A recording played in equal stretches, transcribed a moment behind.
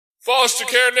Foster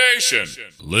Care Nation,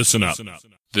 listen up.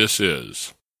 This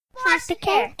is Foster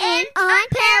Care, an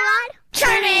unparalleled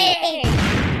journey.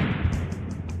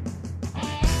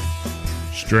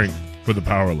 strength for the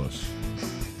powerless,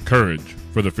 courage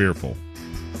for the fearful,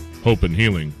 hope and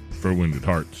healing for wounded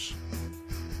hearts.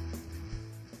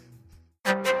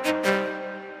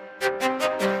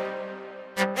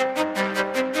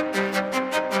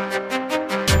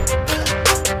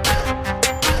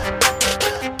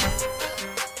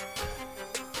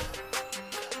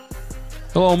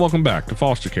 Hello and welcome back to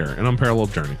Foster Care, an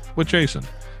unparalleled journey with Jason.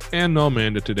 And no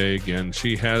Amanda today again.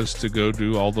 She has to go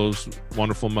do all those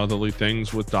wonderful motherly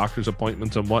things with doctor's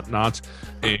appointments and whatnots.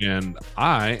 And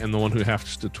I am the one who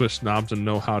has to twist knobs and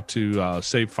know how to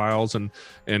save files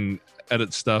and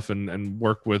edit stuff and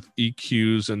work with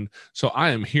EQs. And so I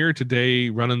am here today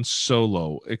running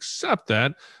solo, except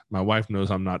that my wife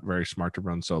knows I'm not very smart to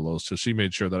run solos. So she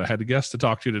made sure that I had a guest to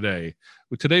talk to today.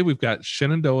 Today we've got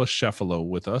Shenandoah Sheffalo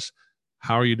with us.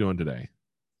 How are you doing today?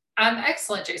 I'm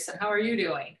excellent, Jason. How are you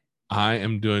doing? I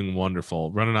am doing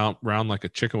wonderful. Running around like a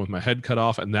chicken with my head cut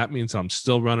off, and that means I'm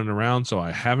still running around, so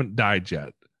I haven't died yet.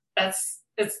 That's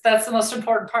the most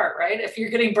important part, right? If you're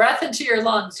getting breath into your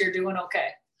lungs, you're doing okay.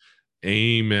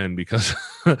 Amen.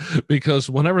 Because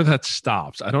whenever that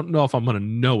stops, I don't know if I'm going to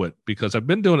know it because I've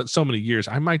been doing it so many years.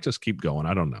 I might just keep going.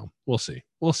 I don't know. We'll see.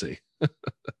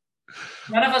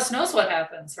 None of us knows what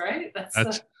happens, right? That's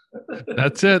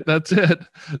it.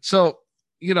 So,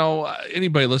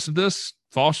 anybody listen to this,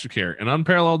 Foster Care, an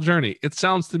unparalleled journey. It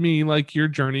sounds to me like your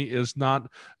journey has not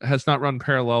run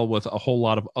parallel with a whole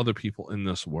lot of other people in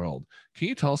this world. Can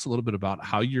you tell us a little bit about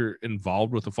how you're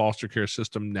involved with the foster care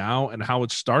system now and how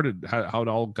it started, how it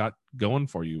all got going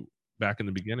for you back in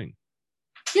the beginning?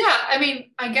 Yeah, I mean,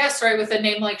 I guess, right, with a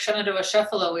name like Shenandoah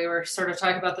Sheffalo, we were sort of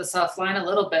talking about this offline a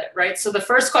little bit, right? So the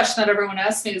first question that everyone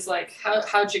asks me is like,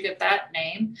 how'd you get that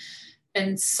name?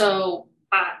 And so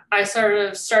I sort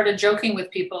of started joking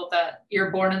with people that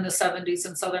you're born in the 70s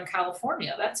in Southern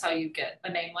California. That's how you get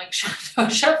a name like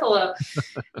Shenandoah Sheffalo.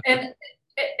 And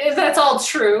that's all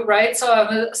true, right? So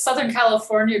I'm a Southern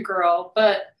California girl,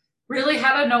 but really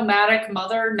had a nomadic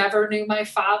mother, never knew my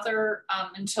father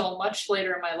until much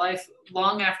later in my life,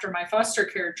 long after my foster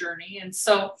care journey. And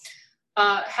so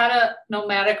had a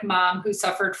nomadic mom who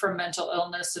suffered from mental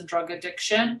illness and drug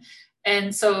addiction.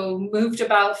 And so moved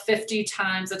about 50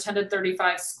 times, attended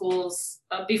 35 schools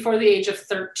before the age of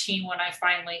 13 when I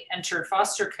finally entered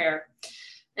foster care.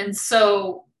 And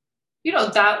so,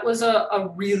 that was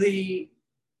a really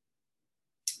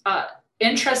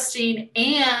interesting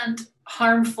and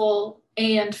harmful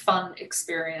and fun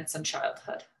experience in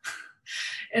childhood.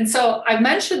 And so I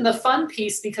mentioned the fun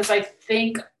piece because I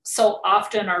think so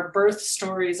often our birth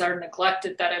stories are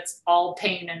neglected, that it's all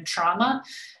pain and trauma.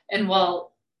 And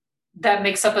while that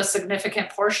makes up a significant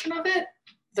portion of it,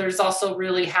 there's also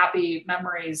really happy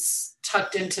memories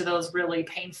tucked into those really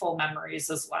painful memories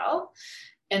as well.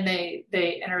 And they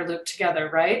interloop together,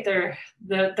 right? They're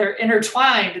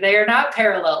intertwined. They are not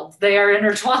parallel. They are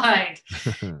intertwined.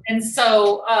 And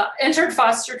so entered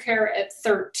foster care at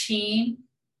 13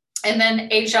 and then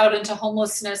aged out into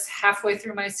homelessness halfway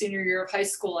through my senior year of high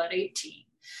school at 18.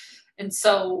 And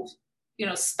so,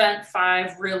 spent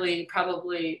 5 really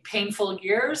probably painful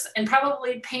years, and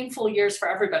probably painful years for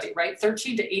everybody, right?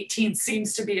 13 to 18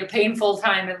 seems to be a painful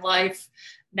time in life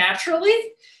naturally.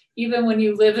 Even when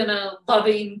you live in a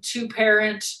loving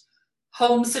 2-parent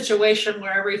home situation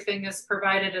where everything is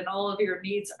provided and all of your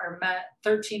needs are met,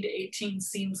 13 to 18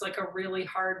 seems like a really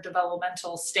hard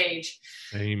developmental stage.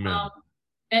 Amen.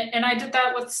 And I did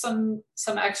that with some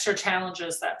extra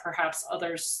challenges that perhaps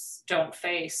others don't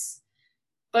face.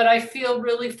 But I feel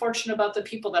really fortunate about the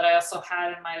people that I also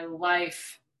had in my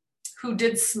life who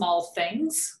did small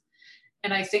things.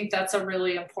 And I think that's a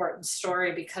really important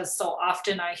story because so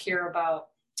often I hear about,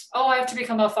 I have to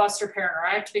become a foster parent or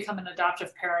I have to become an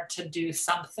adoptive parent to do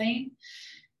something.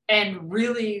 And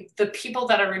really the people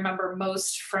that I remember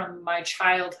most from my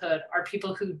childhood are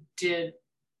people who did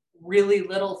really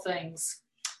little things.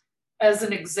 As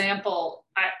an example,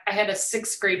 I had a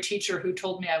 6th grade teacher who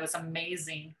told me I was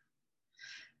amazing,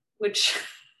 which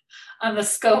on the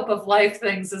scope of life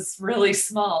things is really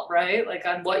small, right? Like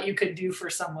on what you could do for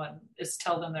someone is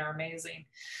tell them they're amazing.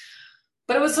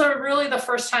 But it was really the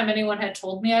first time anyone had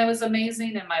told me I was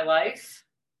amazing in my life.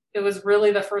 It was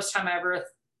really the first time I ever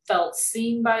felt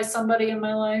seen by somebody in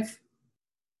my life.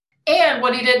 And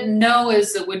what he didn't know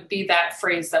is it would be that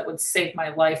phrase that would save my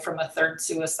life from a 3rd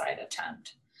suicide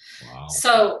attempt. Wow.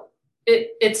 So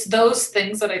it's those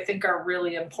things that I think are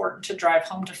really important to drive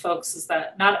home to folks, is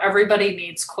that not everybody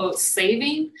needs, quote,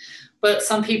 saving, But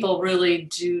some people really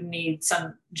do need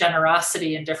some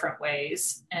generosity in different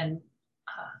ways. And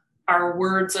our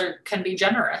words can be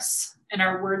generous, and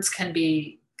our words can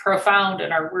be profound,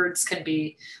 and our words can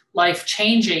be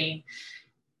life-changing.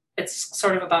 It's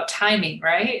sort of about timing,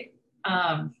 right?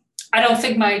 I don't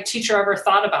think my teacher ever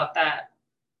thought about that,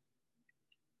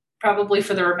 probably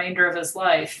for the remainder of his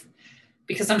life,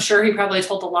 because I'm sure he probably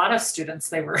told a lot of students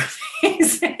they were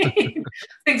amazing.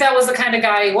 I think that was the kind of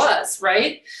guy he was,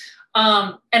 right?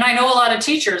 And I know a lot of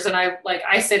teachers, and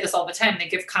I say this all the time, they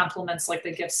give compliments like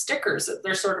they give stickers.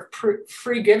 They're sort of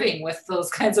free giving with those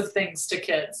kinds of things to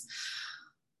kids.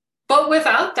 But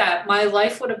without that, my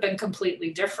life would have been completely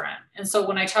different. And so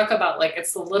when I talk about like,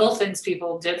 it's the little things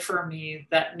people did for me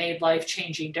that made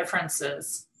life-changing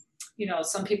differences. You know,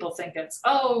 some people think it's,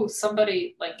 oh,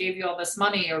 somebody like gave you all this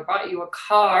money or bought you a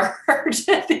car or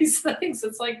did these things.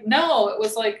 It's like, no, it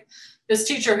was like this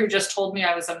teacher who just told me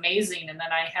I was amazing. And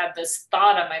then I had this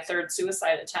thought on my third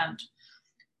suicide attempt.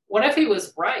 What if he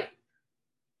was right?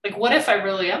 Like, what if I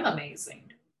really am amazing?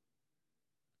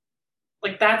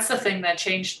 Like, that's the thing that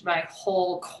changed my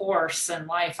whole course in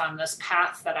life on this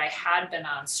path that I had been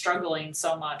on, struggling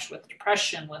so much with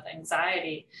depression, with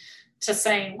anxiety, to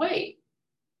saying, wait,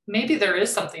 maybe there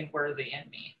is something worthy in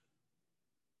me.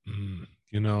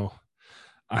 You know,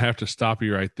 I have to stop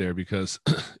you right there, because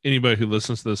anybody who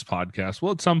listens to this podcast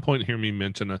will at some point hear me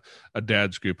mention a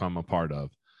dad's group I'm a part of.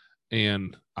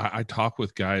 And I talk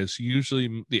with guys,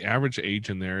 usually the average age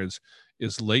in there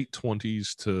is late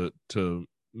 20s to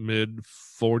mid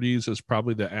 40s is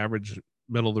probably the average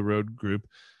middle of the road group.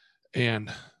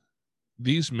 And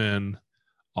these men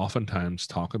oftentimes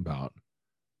talk about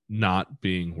not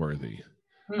being worthy.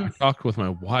 I talked with my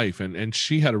wife, and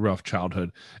she had a rough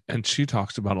childhood, and she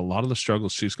talks about a lot of the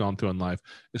struggles she's gone through in life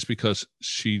is because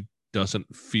she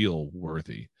doesn't feel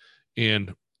worthy.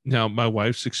 And now my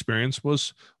wife's experience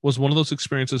was one of those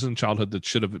experiences in childhood that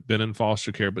should have been in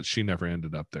foster care, but she never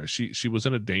ended up there. She was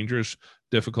in a dangerous,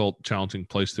 difficult, challenging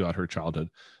place throughout her childhood.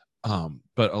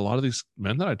 But a lot of these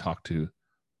men that I talk to,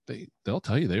 they'll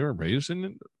tell you they were raised in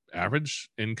an average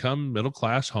income, middle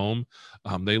class home.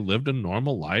 They lived a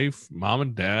normal life, mom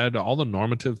and dad, all the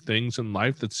normative things in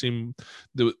life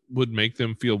that would make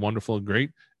them feel wonderful and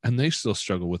great. And they still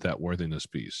struggle with that worthiness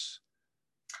piece.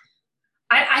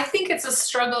 I think it's a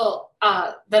struggle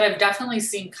that I've definitely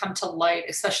seen come to light,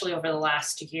 especially over the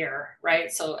last year,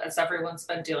 right? So as everyone's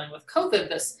been dealing with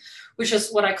COVID, which is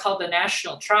what I call the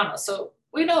national trauma. So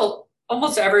we know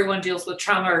almost everyone deals with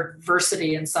trauma or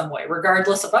adversity in some way,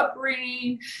 regardless of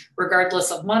upbringing,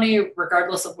 regardless of money,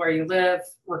 regardless of where you live,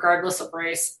 regardless of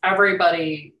race.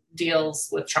 Everybody deals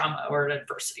with trauma or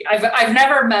adversity. I've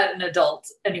never met an adult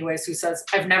anyways who says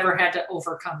I've never had to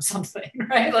overcome something,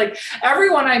 right? Like,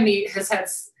 everyone I meet has had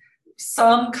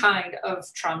some kind of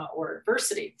trauma or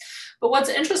adversity. But what's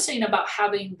interesting about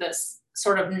having this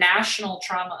sort of national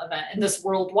trauma event and this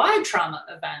worldwide trauma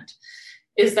event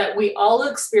is that we all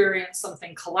experience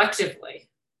something collectively.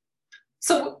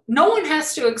 So no one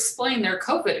has to explain their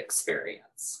COVID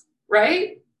experience,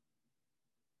 right?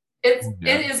 It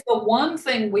is the one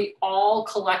thing we all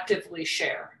collectively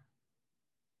share.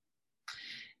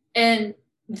 And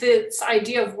this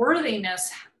idea of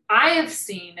worthiness, I have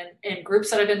seen in groups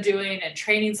that I've been doing and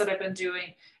trainings that I've been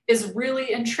doing, is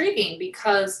really intriguing,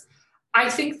 because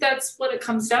I think that's what it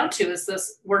comes down to, is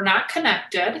this: we're not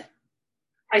connected.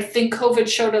 I think COVID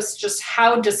showed us just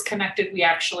how disconnected we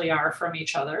actually are from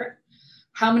each other.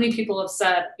 How many people have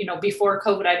said, before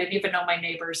COVID, I didn't even know my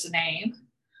neighbor's name.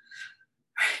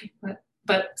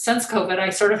 But since COVID,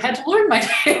 I sort of had to learn my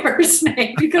neighbor's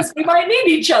name because we might need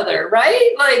each other,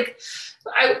 right? Like,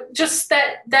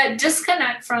 that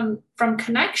disconnect from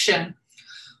connection,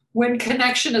 when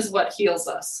connection is what heals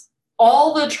us.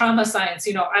 All the trauma science,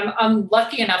 I'm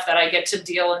lucky enough that I get to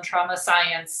deal in trauma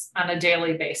science on a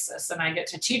daily basis, and I get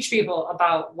to teach people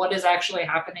about what is actually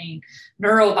happening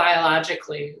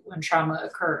neurobiologically when trauma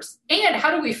occurs. And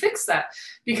how do we fix that?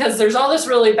 Because there's all this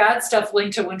really bad stuff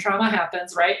linked to when trauma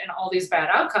happens, right? And all these bad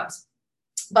outcomes.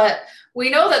 But we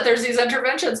know that there's these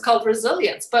interventions called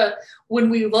resilience. But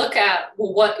when we look at,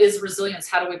 well, what is resilience?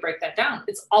 How do we break that down?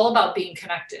 It's all about being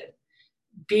connected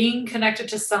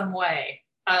to some way.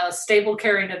 Stable,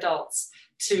 caring adults,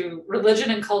 to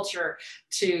religion and culture,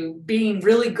 to being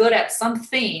really good at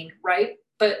something, right?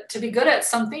 But to be good at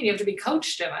something, you have to be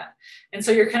coached in it. And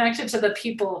so you're connected to the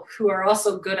people who are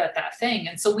also good at that thing.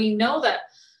 And so we know that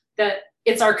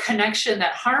it's our connection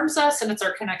that harms us, and it's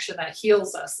our connection that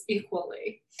heals us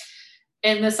equally.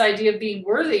 And this idea of being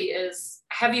worthy is,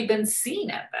 have you been seen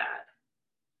at that?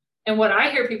 And what I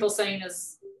hear people saying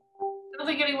is, I don't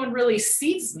think anyone really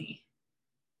sees me.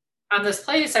 on this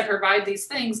place, I provide these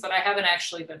things, but I haven't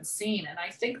actually been seen. And I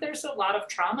think there's a lot of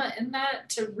trauma in that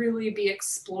to really be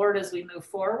explored as we move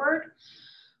forward.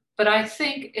 But I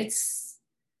think it's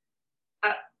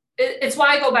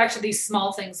why I go back to these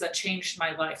small things that changed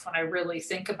my life when I really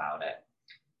think about it.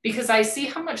 Because I see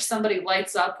how much somebody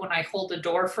lights up when I hold a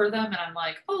door for them and I'm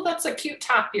like, oh, that's a cute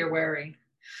top you're wearing.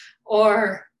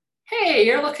 Or, hey,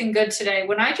 you're looking good today.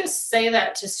 When I just say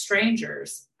that to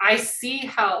strangers, I see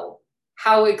how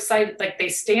excited, like they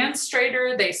stand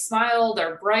straighter, they smile,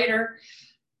 they're brighter,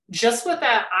 just with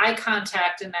that eye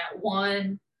contact and that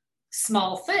one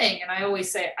small thing. And I always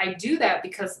say, I do that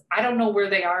because I don't know where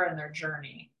they are in their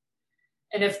journey.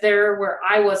 And if they're where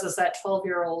I was as that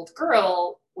 12-year-old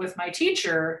girl with my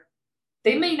teacher,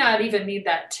 they may not even need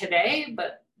that today,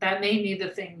 but that may be the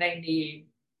thing they need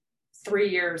 3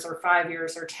 years or 5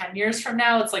 years or 10 years from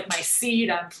now. It's like my seed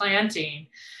I'm planting.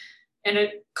 And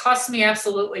it costs me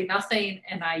absolutely nothing.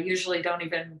 And I usually don't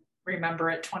even remember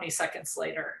it 20 seconds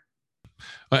later.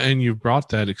 And you brought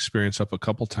that experience up a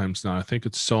couple times now. I think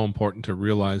it's so important to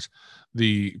realize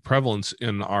the prevalence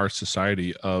in our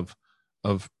society of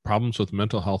problems with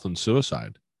mental health and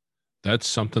suicide. That's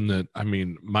something that, I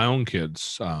mean, my own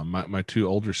kids, my two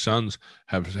older sons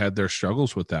have had their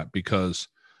struggles with that because,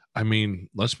 I mean,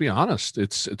 let's be honest,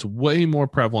 it's way more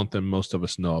prevalent than most of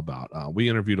us know about. We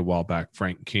interviewed a while back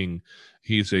Frank King.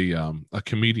 He's a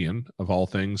comedian of all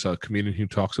things, a comedian who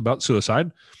talks about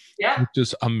suicide, which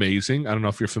is amazing. I don't know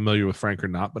if you're familiar with Frank or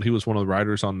not, but he was one of the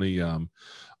writers on the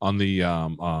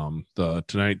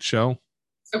Tonight Show.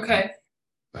 Okay.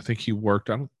 I think he worked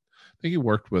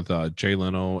with Jay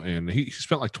Leno, and he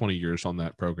spent like 20 years on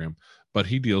that program. But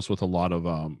he deals with a lot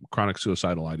of chronic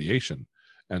suicidal ideation.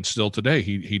 And still today,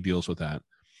 he deals with that.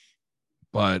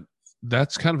 But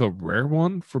that's kind of a rare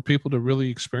one for people to really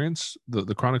experience,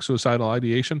 the chronic suicidal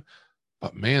ideation.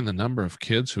 But man, the number of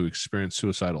kids who experience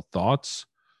suicidal thoughts,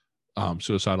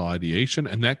 suicidal ideation,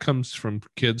 and that comes from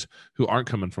kids who aren't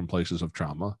coming from places of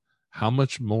trauma. How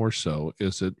much more so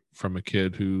is it from a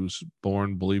kid who's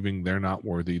born believing they're not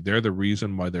worthy? They're the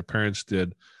reason why their parents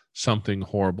did something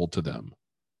horrible to them.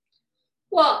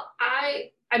 Well,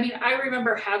 I mean, I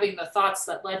remember having the thoughts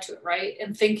that led to it, right?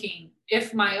 And thinking,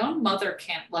 if my own mother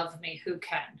can't love me, who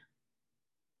can?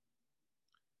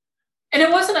 And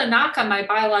it wasn't a knock on my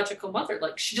biological mother.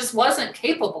 Like, she just wasn't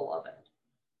capable of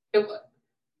it.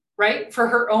 Right? For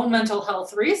her own mental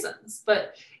health reasons.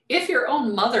 But if your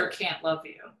own mother can't love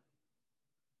you,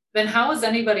 then how is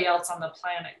anybody else on the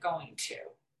planet going to?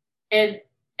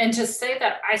 And to say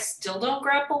that I still don't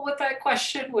grapple with that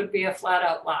question would be a flat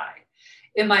out lie.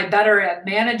 Am I better at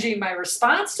managing my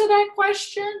response to that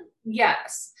question?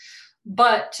 Yes.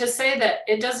 But to say that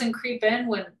it doesn't creep in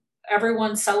when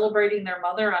everyone's celebrating their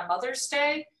mother on Mother's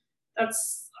Day,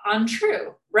 that's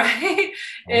untrue, right?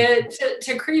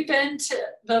 To creep into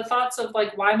the thoughts of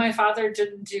like why my father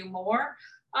didn't do more,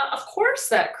 of course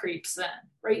that creeps in,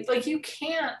 right? Like you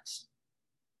can't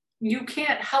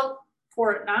help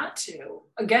for it not to.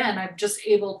 Again, I'm just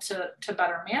able to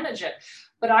better manage it.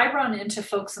 But I run into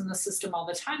folks in the system all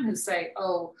the time who say,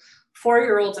 oh,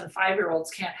 4-year-olds and 5-year-olds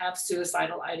can't have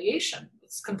suicidal ideation.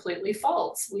 It's completely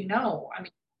false. We know. I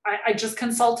mean, I just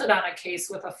consulted on a case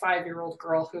with a 5-year-old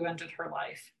girl who ended her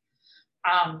life.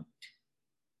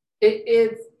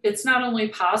 It's not only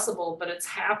possible, but it's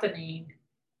happening,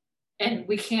 and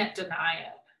we can't deny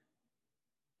it.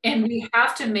 And we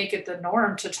have to make it the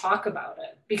norm to talk about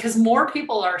it because more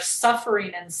people are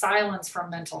suffering in silence from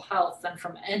mental health than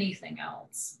from anything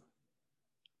else.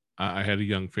 I had a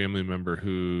young family member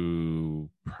who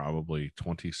probably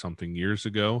 20-something years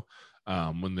ago,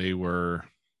 when they were,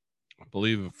 I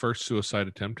believe the first suicide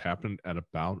attempt happened at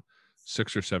about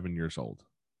 6 or 7 years old.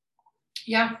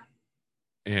 Yeah.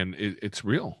 And it's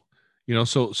real. You know,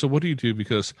 so what do you do?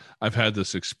 Because I've had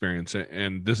this experience,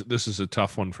 and this is a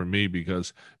tough one for me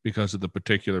because of the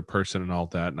particular person and all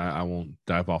that, and I won't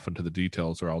dive off into the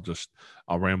details, or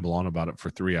I'll ramble on about it for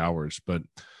 3 hours. But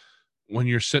when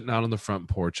you're sitting out on the front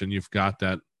porch and you've got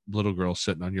that little girl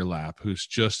sitting on your lap who's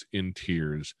just in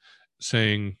tears,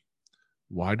 saying,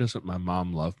 "Why doesn't my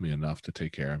mom love me enough to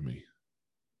take care of me?"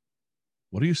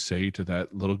 What do you say to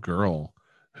that little girl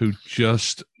who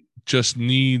just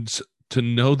needs to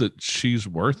know that she's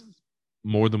worth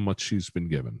more than what she's been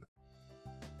given?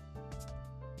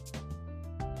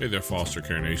 Hey there, Foster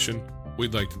Care Nation.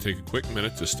 We'd like to take a quick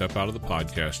minute to step out of the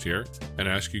podcast here and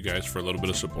ask you guys for a little bit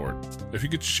of support. If you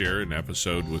could share an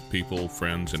episode with people,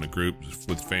 friends, in a group,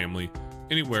 with family,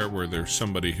 anywhere where there's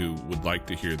somebody who would like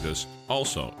to hear this.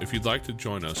 Also, if you'd like to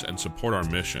join us and support our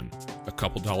mission, a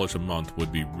couple dollars a month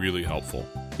would be really helpful.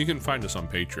 You can find us on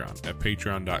Patreon at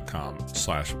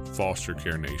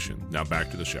patreon.com/fostercarenation. Now back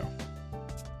to the show.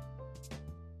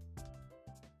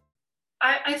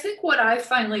 I think what I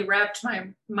finally wrapped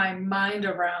my mind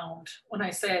around when I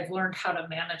say I've learned how to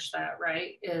manage that,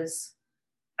 right, is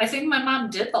I think my mom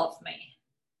did love me.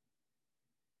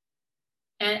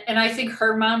 And I think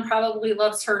her mom probably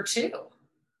loves her too.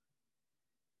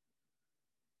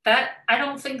 That I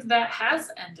don't think that has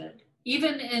ended.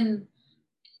 Even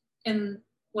in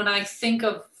when I think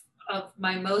of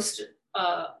my most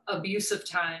abusive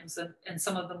times and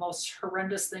some of the most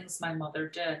horrendous things my mother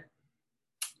did,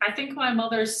 I think my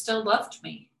mother still loved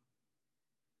me.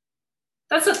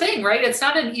 That's the thing, right? It's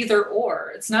not an either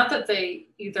or. It's not that they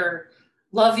either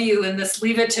love you in this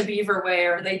leave it to beaver way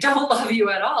or they don't love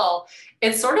you at all.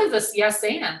 It's sort of this yes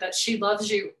and, that she loves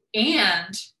you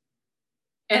and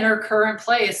in her current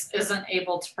place isn't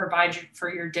able to provide you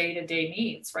for your day-to-day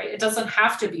needs, right? It doesn't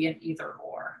have to be an either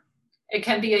or. It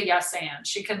can be a yes and.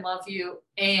 She can love you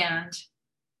and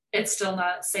it's still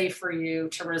not safe for you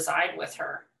to reside with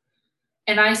her.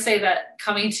 And I say that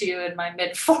coming to you in my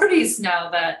mid 40s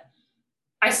now, that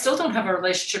I still don't have a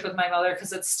relationship with my mother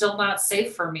because it's still not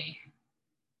safe for me.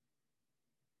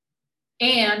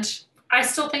 And I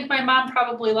still think my mom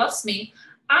probably loves me.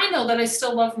 I know that I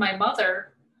still love my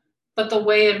mother, but the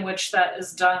way in which that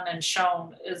is done and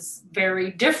shown is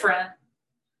very different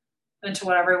than to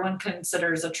what everyone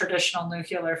considers a traditional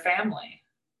nuclear family.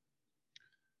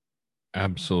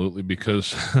 Absolutely,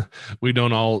 because we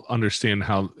don't all understand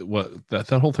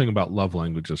that whole thing about love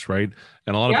languages, right?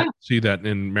 And a lot of people see that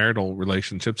in marital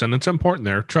relationships, and it's important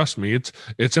there. Trust me, it's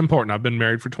important. I've been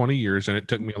married for 20 years, and it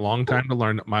took me a long time to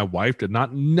learn that my wife did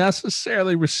not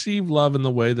necessarily receive love in the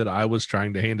way that I was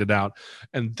trying to hand it out,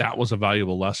 and that was a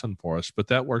valuable lesson for us. But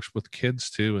that works with kids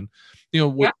too, and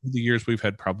over the years we've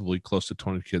had probably close to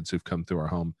 20 kids who've come through our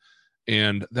home,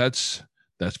 and that's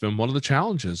been one of the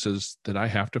challenges, is that I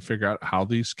have to figure out how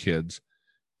these kids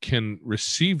can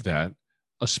receive that,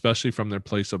 especially from their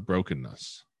place of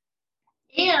brokenness.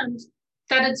 And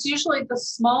that it's usually the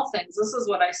small things. This is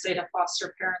what I say to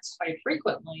foster parents quite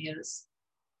frequently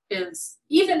is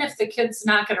even if the kid's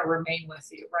not going to remain with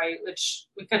you, right? Which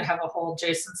we could have a whole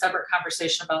Jason separate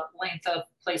conversation about length of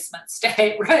placement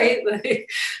stay, right? We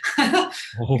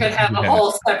could have a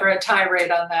whole separate tirade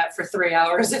on that for 3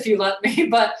 hours if you let me.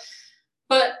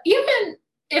 But even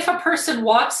if a person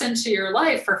walks into your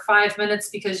life for 5 minutes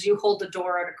because you hold the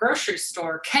door at a grocery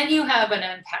store, can you have an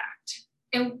impact?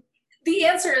 And the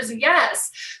answer is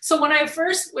yes. So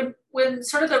when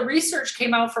sort of the research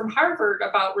came out from Harvard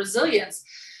about resilience,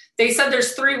 they said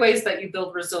there's 3 ways that you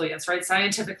build resilience, right?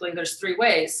 Scientifically, there's 3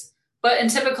 ways. But in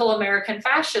typical American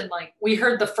fashion, like we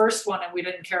heard the first one and we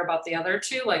didn't care about the other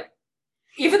 2, like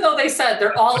even though they said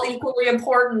they're all equally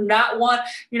important, not one,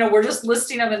 we're just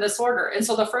listing them in this order. And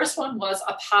so the first one was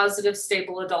a positive,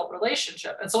 stable adult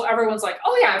relationship. And so everyone's like,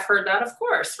 oh yeah, I've heard that, of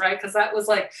course, right? Because that was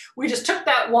like, we just took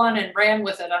that one and ran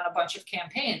with it on a bunch of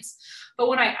campaigns. But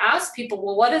when I ask people,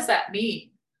 well, what does that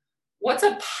mean? What's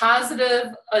a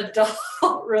positive adult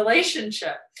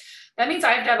relationship? That means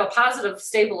I have to have a positive,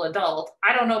 stable adult.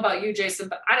 I don't know about you, Jason,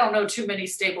 but I don't know too many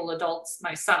stable adults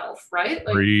myself, right?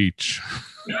 Like, Preach.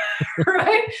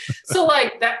 Right? So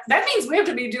like that means we have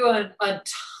to be doing a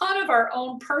ton of our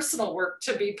own personal work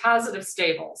to be positive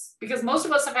stables, because most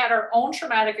of us have had our own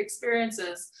traumatic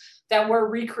experiences that we're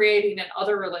recreating in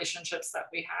other relationships that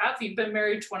we have. You've been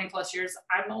married 20 plus years.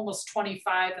 I'm almost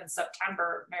 25 in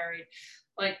September married.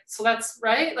 Like, so that's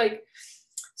right. Like,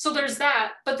 so there's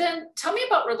that. But then tell me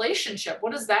about relationship.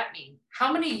 What does that mean?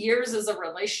 How many years is a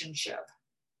relationship?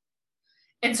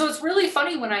 And so it's really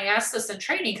funny when I ask this in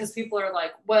training, because people are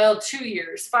like, well, 2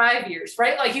 years, 5 years,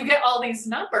 right? Like you get all these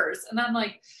numbers. And I'm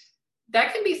like,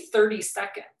 that can be 30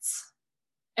 seconds.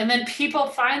 And then people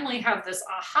finally have this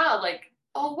aha, like,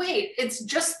 oh, wait, it's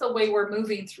just the way we're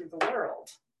moving through the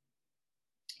world.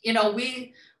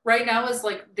 We right now is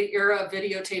like the era of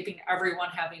videotaping everyone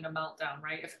having a meltdown,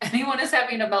 right? If anyone is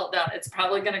having a meltdown, it's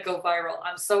probably going to go viral.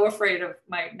 I'm so afraid of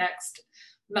my next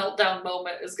meltdown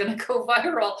moment is going to go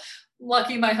viral.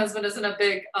 Lucky my husband isn't a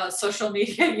big social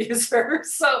media user.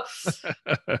 So,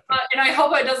 and I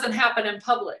hope it doesn't happen in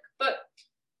public, but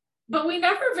we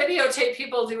never videotape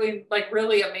people doing like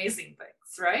really amazing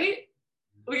things, right?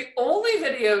 We only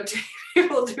videotape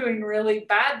people doing really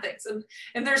bad things.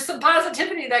 And there's some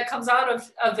positivity that comes out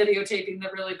of videotaping the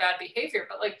really bad behavior,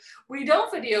 but like we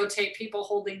don't videotape people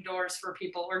holding doors for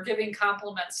people or giving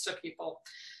compliments to people.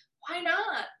 Why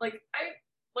not?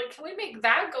 Can we make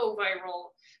that go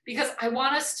viral? because I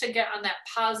want us to get on that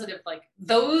positive, like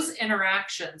those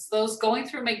interactions, those going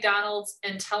through McDonald's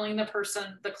and telling the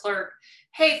person, the clerk,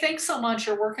 hey, thanks so much,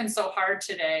 you're working so hard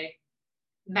today,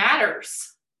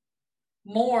 matters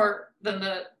more than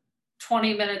the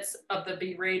 20 minutes of the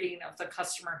berating of the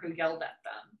customer who yelled at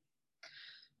them.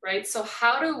 Right? So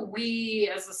how do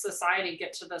we as a society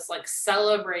get to this like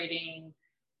celebrating,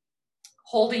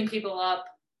 holding people up,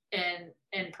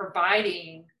 and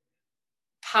providing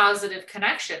positive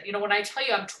connection? You know, when I tell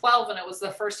you I'm 12 and it was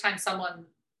the first time someone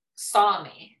saw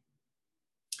me,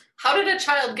 how did a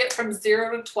child get from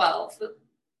 0 to 12?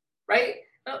 Right?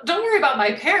 Don't worry about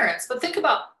my parents, but think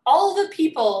about all the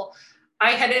people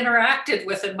I had interacted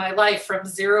with in my life from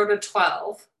 0 to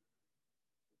 12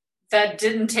 that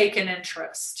didn't take an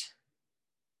interest.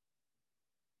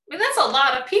 I mean, that's a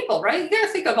lot of people, right? You got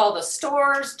to think of all the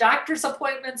stores, doctor's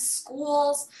appointments,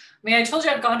 schools. I mean, I told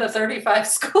you I've gone to 35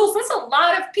 schools. That's a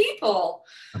lot of people.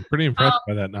 I'm pretty impressed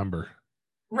by that number.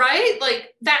 Right?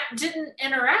 Like that didn't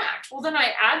interact. Well, then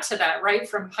I add to that, right?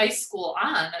 From high school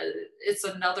on, it's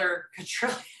another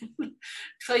quadrillion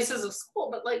places of school.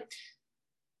 But like,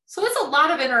 so it's a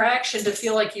lot of interaction to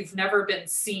feel like you've never been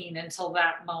seen until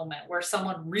that moment where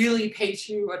someone really pays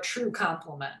you a true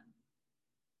compliment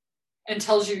and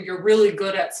tells you you're really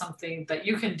good at something, that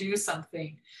you can do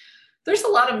something. There's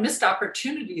a lot of missed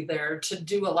opportunity there to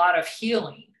do a lot of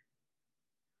healing.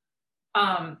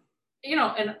 You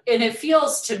know, and it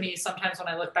feels to me sometimes when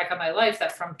I look back on my life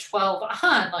that from 12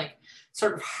 on, like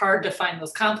sort of hard to find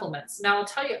those compliments. Now I'll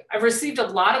tell you, I've received a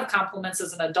lot of compliments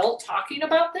as an adult talking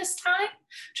about this time,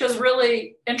 which was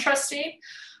really interesting.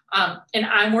 And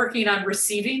I'm working on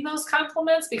receiving those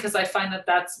compliments because I find that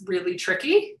that's really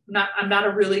tricky. I'm not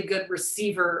a really good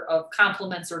receiver of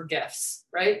compliments or gifts,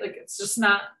 right? Like it's just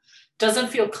doesn't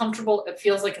feel comfortable. It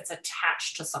feels like it's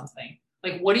attached to something.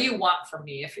 Like, what do you want from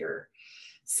me if you're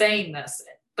saying this?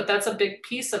 But that's a big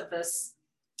piece of this,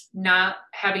 not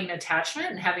having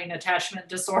attachment and having attachment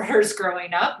disorders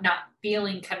growing up, not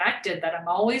feeling connected, that I'm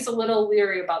always a little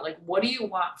leery about, like, what do you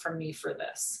want from me for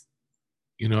this?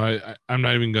 You know, I'm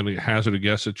not even going to hazard a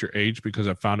guess at your age because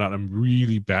I found out I'm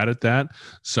really bad at that.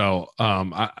 So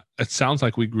it sounds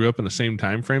like we grew up in the same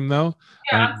time frame, though.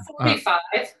 Yeah, I'm 45.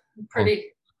 Pretty.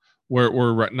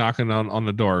 We're knocking on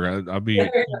the door. I'll be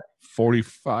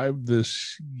 45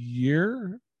 this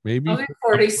year, maybe. I'll be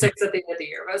 46 at the end of the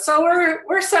year. But so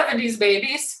we're 70s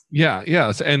babies. Yeah,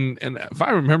 yes. And if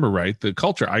I remember right, the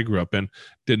culture I grew up in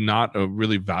did not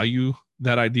really value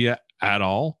that idea at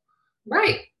all.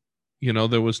 Right. You know,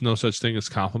 there was no such thing as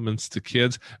compliments to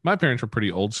kids. My parents were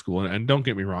pretty old school, and don't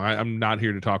get me wrong, I'm not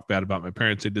here to talk bad about my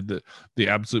parents. They did the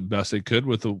absolute best they could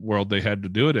with the world they had to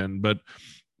do it in. But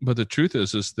the truth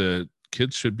is that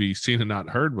kids should be seen and not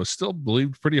heard was still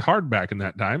believed pretty hard back in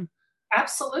that time.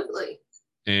 Absolutely.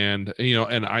 And you know,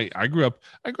 and I grew up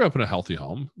in a healthy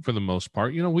home for the most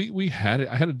part. You know, I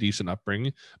had a decent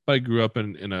upbringing, but I grew up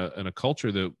in a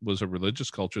culture that was a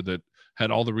religious culture that had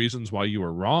all the reasons why you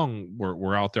were wrong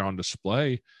were out there on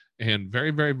display, and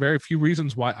very, very, very few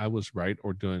reasons why I was right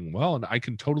or doing well. And I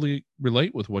can totally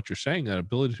relate with what you're saying. That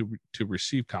ability to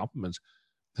receive compliments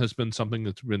has been something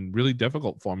that's been really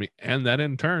difficult for me, and that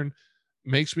in turn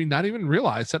makes me not even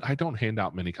realize that I don't hand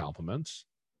out many compliments.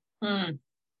 Mm.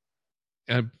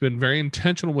 I've been very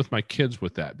intentional with my kids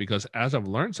with that, because as I've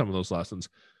learned some of those lessons,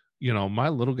 you know, my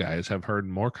little guys have heard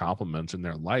more compliments in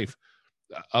their life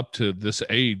up to this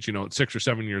age, you know, at 6 or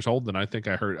 7 years old, than I think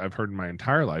I've heard in my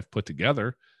entire life put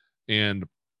together. And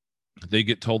they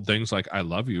get told things like, I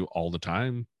love you all the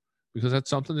time, because that's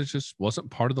something that just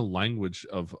wasn't part of the language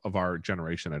of our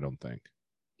generation, I don't think.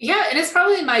 Yeah. And it's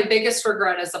probably my biggest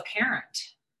regret as a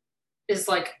parent is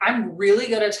like, I'm really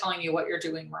good at telling you what you're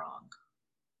doing wrong.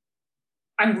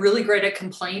 I'm really great at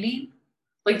complaining.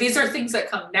 Like, these are things that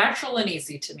come natural and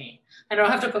easy to me. I don't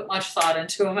have to put much thought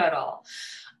into them at all.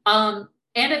 And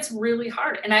it's really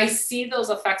hard. And I see those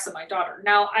effects of my daughter.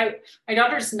 Now, my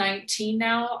daughter's 19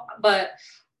 now, but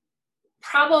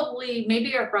probably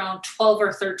maybe around 12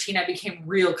 or 13, I became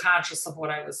real conscious of what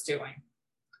I was doing.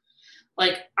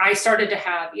 Like, I started to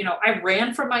have, you know, I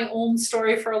ran from my own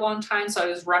story for a long time. So I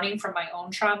was running from my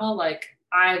own trauma. Like,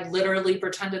 I literally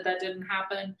pretended that didn't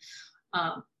happen.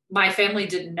 My family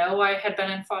didn't know I had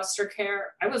been in foster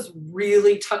care. I was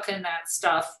really tucking that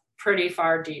stuff pretty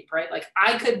far deep, right? Like,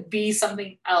 I could be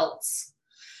something else,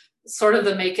 sort of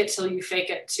the make it till you fake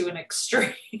it to an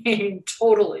extreme.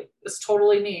 Totally. It's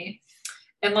totally me.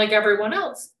 And like everyone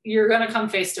else, you're going to come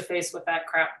face to face with that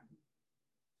crap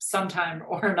sometime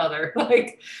or another.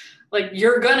 Like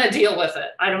you're going to deal with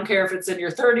it. I don't care if it's in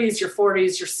your 30s, your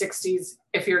 40s, your 60s.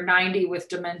 If you're 90 with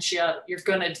dementia, you're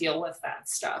going to deal with that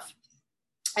stuff.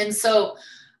 And so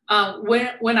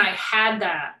when I had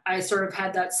that, I sort of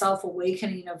had that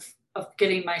self-awakening of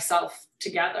getting myself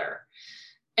together.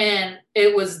 And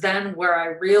it was then where I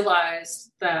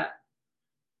realized that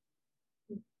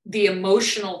the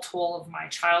emotional toll of my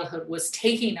childhood was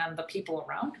taking on the people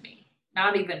around me,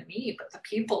 not even me, but the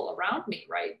people around me,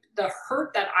 right? The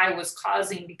hurt that I was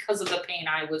causing because of the pain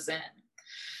I was in.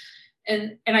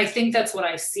 And I think that's what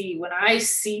I see. When I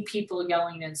see people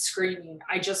yelling and screaming,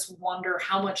 I just wonder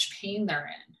how much pain they're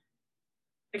in.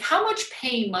 Like, how much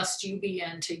pain must you be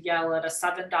in to yell at a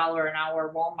 $7 an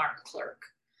hour Walmart clerk?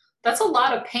 That's a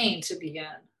lot of pain to be in.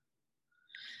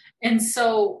 And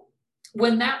so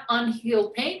when that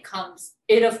unhealed pain comes,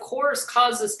 it of course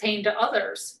causes pain to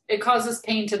others. It causes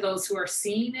pain to those who are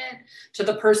seeing it, to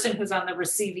the person who's on the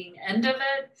receiving end of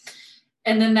it.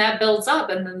 And then that builds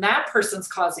up, and then that person's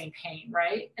causing pain,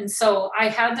 right? And so I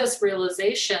had this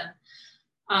realization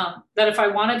that if I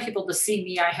wanted people to see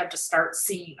me, I had to start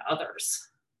seeing others.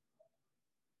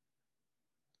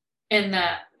 And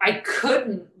that I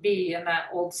couldn't be in that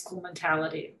old school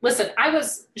mentality. Listen, I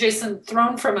was, Jason,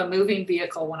 thrown from a moving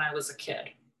vehicle when I was a kid.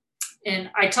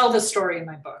 And I tell this story in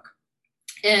my book.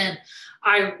 And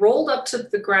I rolled up to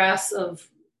the grass of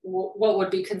what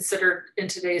would be considered in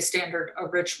today's standard a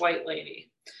rich white lady.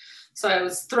 So I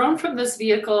was thrown from this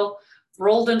vehicle,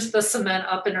 rolled into the cement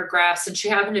up in her grass, and she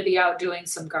happened to be out doing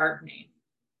some gardening.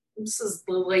 This is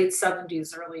the late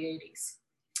 70s, early 80s.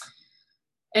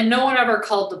 And no one ever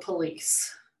called the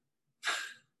police.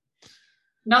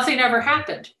 Nothing ever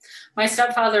happened. My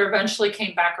stepfather eventually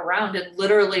came back around and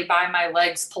literally by my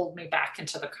legs pulled me back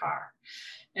into the car.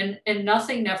 And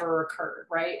nothing never occurred,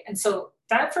 right? And so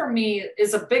that for me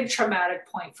is a big traumatic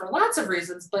point for lots of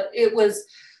reasons, but it was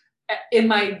in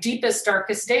my deepest,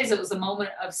 darkest days, it was a moment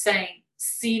of saying,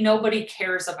 see, nobody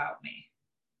cares about me.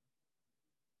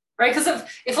 Right? Because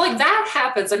if like that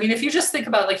happens, I mean, if you just think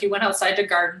about like you went outside to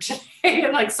garden today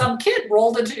and like some kid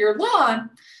rolled into your lawn,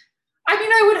 I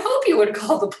mean, I would hope you would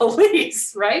call the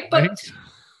police, right? But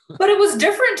it was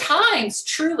different times,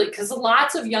 truly, because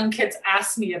lots of young kids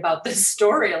ask me about this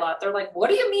story a lot. They're like, what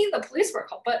do you mean the police were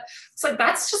called? But it's like,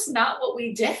 that's just not what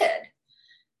we did.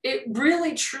 It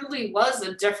really, truly was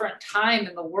a different time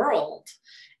in the world.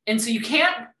 And so you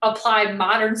can't apply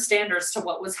modern standards to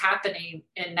what was happening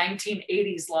in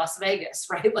 1980s Las Vegas,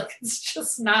 right? Like it's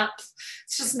just not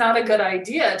a good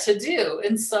idea to do.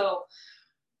 And so,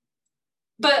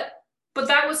 but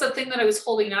that was the thing that I was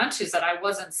holding on to, is that I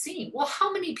wasn't seeing. Well,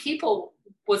 how many people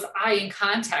was I in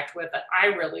contact with that I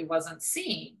really wasn't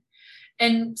seeing?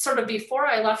 And sort of before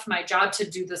I left my job to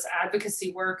do this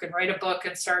advocacy work and write a book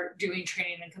and start doing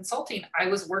training and consulting, I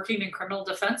was working in criminal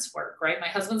defense work, right? My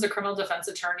husband's a criminal defense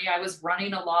attorney. I was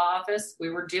running a law office.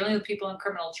 We were dealing with people in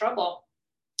criminal trouble.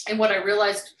 And what I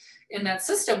realized in that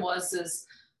system is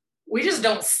we just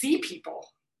don't see people.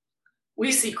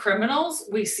 We see criminals,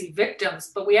 we see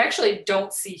victims, but we actually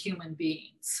don't see human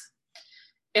beings.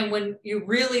 And when you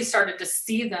really started to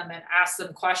see them and ask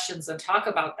them questions and talk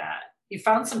about that, you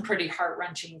found some pretty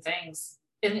heart-wrenching things.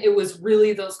 And it was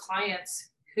really those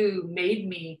clients who made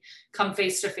me come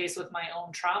face to face with my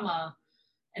own trauma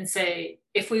and say,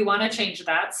 if we want to change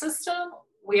that system,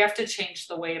 we have to change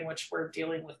the way in which we're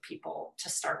dealing with people to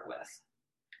start with.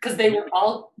 Because they were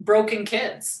all broken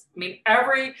kids. I mean,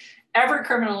 every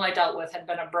criminal I dealt with had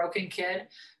been a broken kid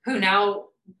who now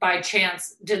by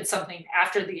chance did something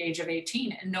after the age of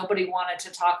 18, and nobody wanted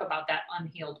to talk about that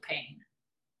unhealed pain.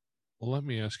 Well, let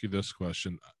me ask you this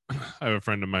question. I have a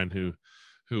friend of mine who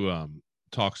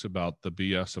talks about the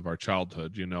BS of our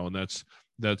childhood, and that's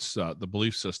the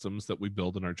belief systems that we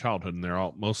build in our childhood, and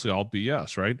they're mostly all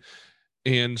BS, right?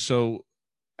 And so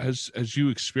as you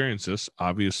experience this,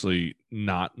 obviously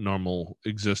not normal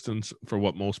existence for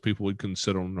what most people would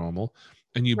consider normal,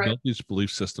 and you built these belief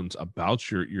systems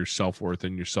about your self-worth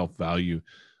and your self-value,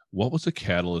 what was the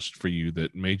catalyst for you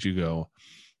that made you go,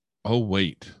 oh,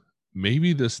 wait,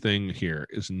 maybe this thing here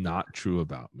is not true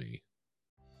about me?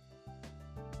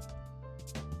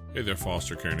 Hey there,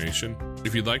 Foster Care Nation.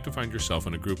 If you'd like to find yourself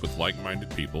in a group with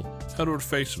like-minded people, head over to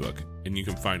Facebook, and you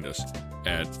can find us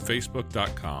at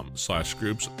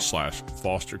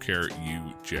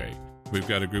facebook.com/groups/fostercareuj. We've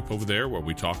got a group over there where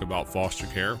we talk about foster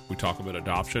care, we talk about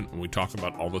adoption, and we talk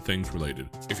about all the things related.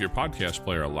 If your podcast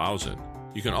player allows it,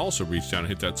 you can also reach down and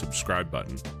hit that subscribe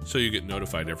button so you get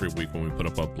notified every week when we put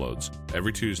up uploads.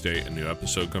 Every Tuesday, a new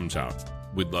episode comes out.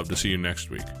 We'd love to see you next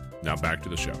week. Now back to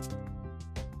the show.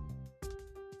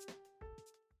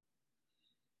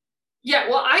 Yeah,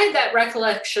 well, I had that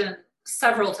recollection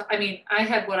several times. I mean, I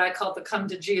had what I call the come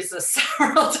to Jesus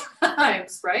several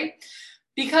times, right?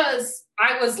 because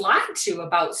I was lied to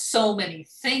about so many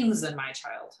things in my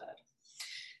childhood.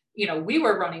 You know, we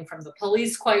were running from the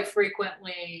police quite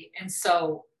frequently. And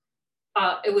so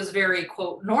it was very,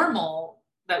 quote, normal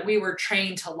that we were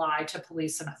trained to lie to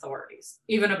police and authorities,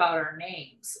 even about our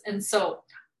names. And so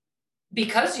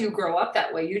because you grow up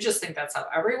that way, you just think that's how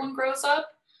everyone grows up.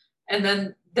 And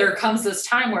then there comes this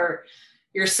time where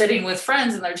you're sitting with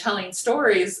friends and they're telling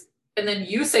stories, and then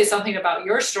you say something about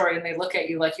your story and they look at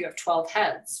you like you have 12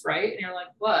 heads, right? And you're like,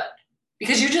 what?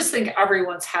 Because you just think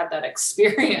everyone's had that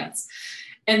experience.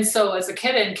 And so as a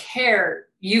kid in care,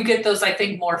 you get those, I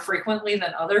think, more frequently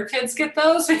than other kids get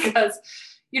those because,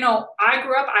 you know, I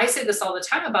grew up, I say this all the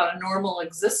time about a normal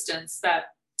existence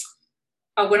that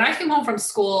when I came home from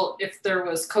school, if there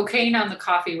was cocaine on the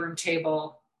coffee room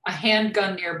table, a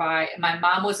handgun nearby, and my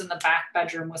mom was in the back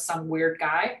bedroom with some weird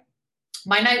guy,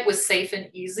 my night was safe and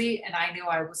easy, and I knew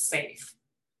I was safe.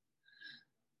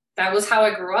 That was how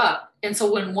I grew up. And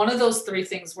so when one of those three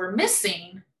things were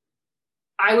missing,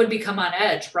 I would become on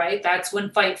edge, right? That's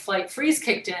when fight, flight, freeze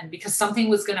kicked in because something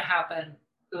was going to happen.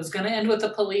 It was going to end with the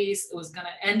police. It was going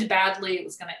to end badly. It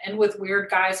was going to end with weird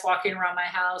guys walking around my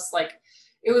house. Like,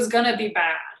 it was going to be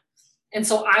bad. And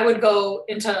so I would go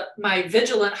into my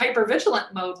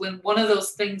hyper-vigilant mode when one of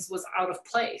those things was out of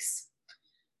place.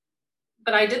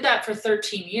 But I did that for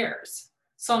 13 years.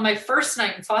 So on my first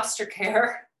night in foster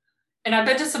care, and I've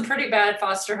been to some pretty bad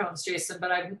foster homes, Jason,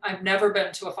 but I've never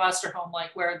been to a foster home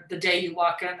like where the day you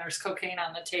walk in, there's cocaine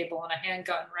on the table and a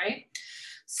handgun, right?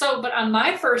 So, but on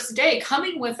my first day,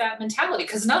 coming with that mentality,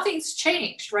 because nothing's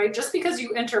changed, right? Just because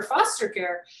you enter foster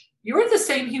care, you're the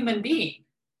same human being.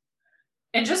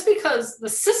 And just because the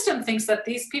system thinks that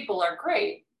these people are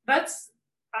great,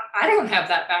 I don't have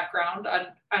that background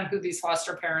on who these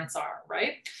foster parents are,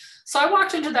 right? So I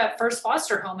walked into that first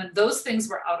foster home and those things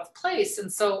were out of place.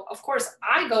 And so, of course,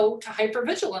 I go to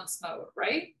hypervigilance mode,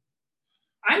 right?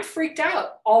 I'm freaked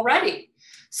out already.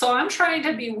 So I'm trying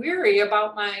to be weary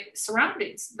about my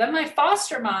surroundings. Then my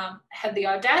foster mom had the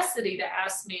audacity to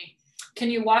ask me, can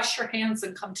you wash your hands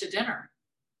and come to dinner?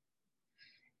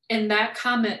 And that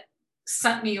comment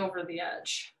sent me over the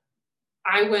edge.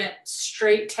 I went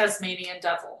straight Tasmanian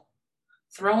devil,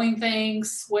 throwing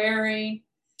things, swearing.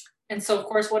 And so, of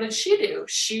course, what did she do?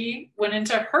 She went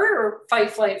into her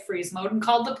fight, flight, freeze mode and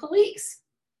called the police.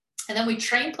 And then we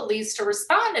trained police to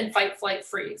respond in fight, flight,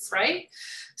 freeze, right?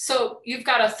 So you've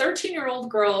got a 13-year-old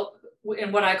girl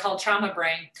in what I call trauma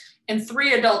brain and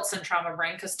 3 adults in trauma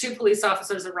brain because 2 police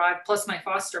officers arrived plus my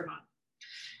foster mom.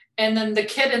 And then the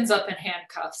kid ends up in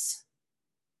handcuffs,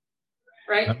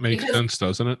 right? That makes sense,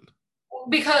 doesn't it?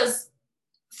 Because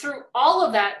through all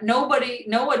of that, no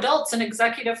adults in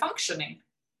executive functioning.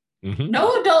 Mm-hmm.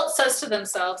 No adult says to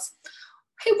themselves,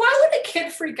 hey, why would a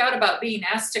kid freak out about being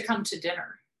asked to come to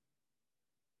dinner?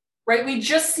 Right? We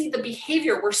just see the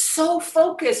behavior. We're so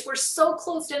focused. We're so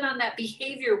closed in on that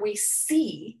behavior we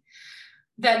see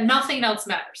that nothing else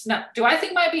matters. Now, do I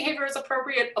think my behavior is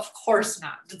appropriate? Of course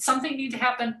not. Did something need to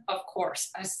happen? Of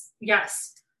course.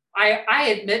 Yes.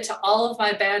 I admit to all of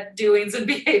my bad doings and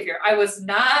behavior. I was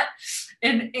not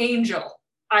an angel.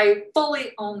 I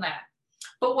fully own that.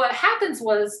 But what happens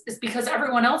is because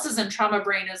everyone else is in trauma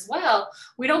brain as well,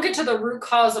 we don't get to the root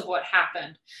cause of what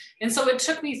happened. And so it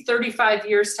took me 35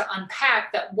 years to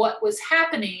unpack that what was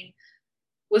happening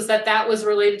was that was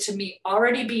related to me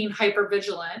already being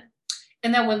hypervigilant.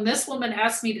 And then when this woman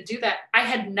asked me to do that, I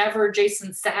had never,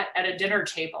 Jason, sat at a dinner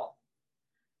table.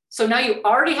 So now you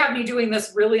already have me doing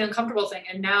this really uncomfortable thing.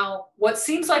 And now what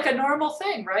seems like a normal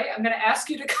thing, right? I'm going to ask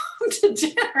you to come to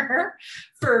dinner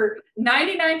for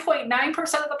 99.9%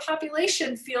 of the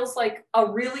population feels like a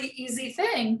really easy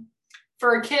thing.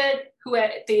 For a kid who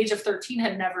at the age of 13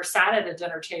 had never sat at a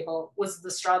dinner table was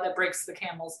the straw that breaks the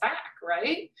camel's back,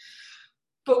 right?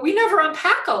 But we never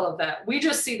unpack all of that. We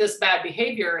just see this bad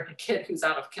behavior in a kid who's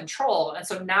out of control. And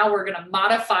so now we're going to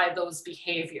modify those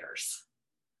behaviors.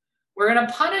 We're going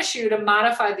to punish you to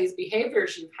modify these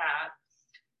behaviors you've had,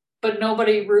 but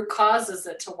nobody root causes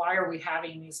it to why are we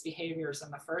having these behaviors in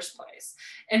the first place?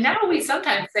 And now we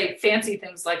sometimes say fancy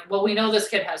things like, well, we know this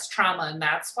kid has trauma and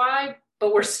that's why,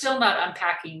 but we're still not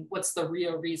unpacking what's the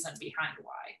real reason behind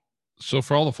why. So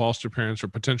for all the foster parents or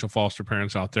potential foster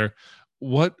parents out there,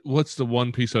 what's the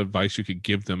one piece of advice you could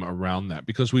give them around that?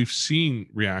 Because we've seen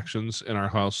reactions in our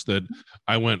house that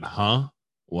I went, huh?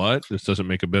 What? This doesn't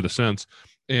make a bit of sense.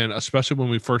 And especially when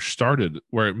we first started,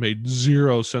 where it made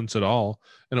zero sense at all.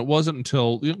 And it wasn't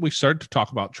until we started to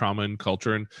talk about trauma and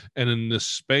culture and in this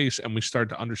space, and we started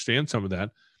to understand some of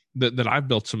that I've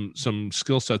built some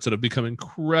skill sets that have become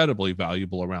incredibly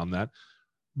valuable around that.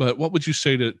 But what would you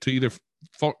say to either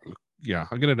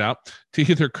I'll get it out, to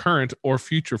either current or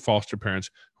future foster parents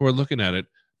who are looking at it,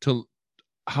 to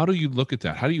how do you look at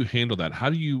that? How do you handle that?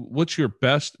 What's your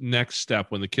best next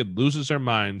step when the kid loses their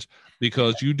minds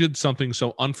because you did something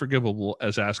so unforgivable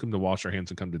as ask them to wash their hands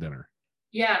and come to dinner?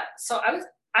 Yeah. So I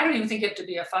don't even think you have to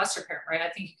be a foster parent, right? I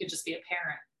think you could just be a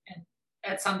parent. And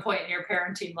at some point in your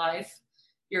parenting life,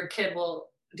 your kid will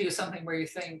do something where you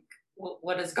think,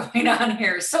 what is going on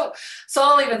here? So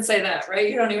I'll even say that, right?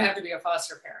 You don't even have to be a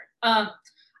foster parent.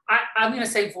 I'm going to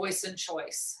say voice and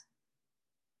choice.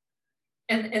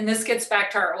 And this gets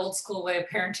back to our old school way of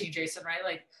parenting, Jason, right?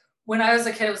 Like when I was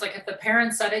a kid, it was like, if the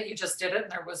parent said it, you just did it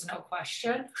and there was no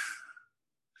question.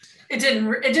 It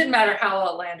didn't matter how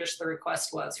outlandish the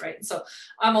request was, right? And so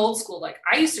I'm old school. Like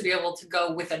I used to be able to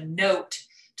go with a note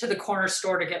to the corner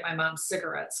store to get my mom's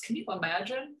cigarettes. Can you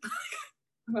imagine?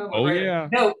 Oh yeah.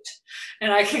 Note,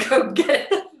 and I could go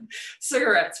get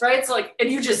cigarettes, right? So like,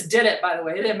 and you just did it, by the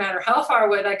way. It didn't matter how far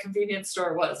away that convenience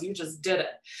store was. You just did it.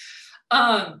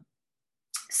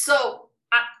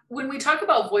 When we talk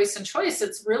about voice and choice,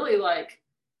 it's really like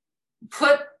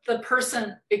put the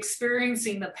person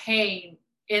experiencing the pain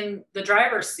in the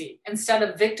driver's seat instead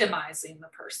of victimizing the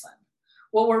person.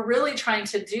 What we're really trying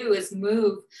to do is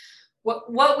move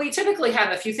what we typically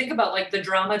have. If you think about like the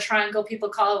drama triangle, people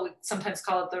call it, we sometimes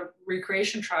call it the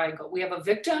recreation triangle. We have a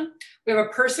victim, we have a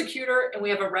persecutor, and we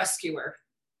have a rescuer.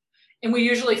 And we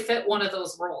usually fit one of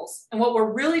those roles. And what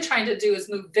we're really trying to do is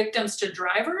move victims to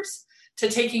drivers, to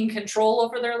taking control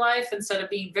over their life instead of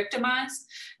being victimized.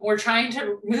 And we're trying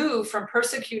to move from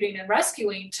persecuting and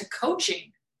rescuing to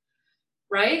coaching,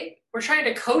 right? We're trying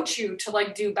to coach you to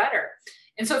like do better.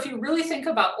 And so if you really think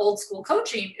about old school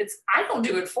coaching, it's, I don't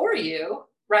do it for you,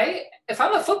 right? If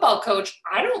I'm a football coach,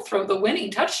 I don't throw the winning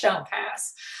touchdown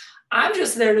pass. I'm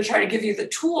just there to try to give you the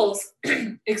tools,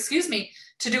 excuse me,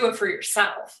 to do it for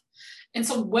yourself. And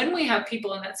so when we have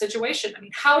people in that situation, I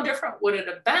mean, how different would it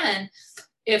have been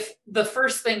if the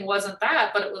first thing wasn't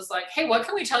that, but it was like, hey, what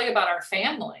can we tell you about our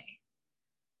family?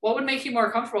 What would make you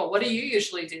more comfortable? What do you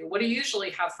usually do? What do you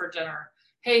usually have for dinner?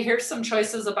 Hey, here's some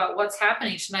choices about what's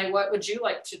happening tonight. What would you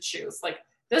like to choose? Like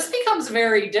this becomes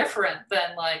very different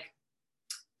than like,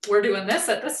 we're doing this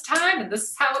at this time and this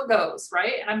is how it goes,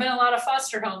 right? And I've been in a lot of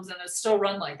foster homes and it's still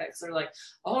run like that because they're like,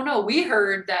 oh no, we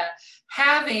heard that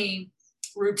having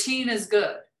routine is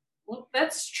good. Well,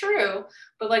 that's true,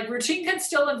 but like routine can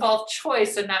still involve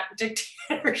choice and not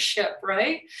dictatorship,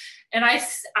 right? And I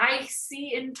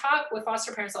see and talk with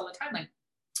foster parents all the time, like,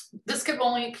 this kid will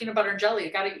only eat peanut butter and jelly.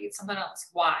 You got to eat something else.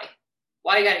 Why?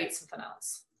 Why you got to eat something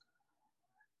else?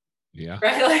 Yeah.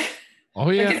 Right? Like, oh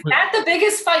yeah. Like, is that the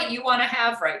biggest fight you want to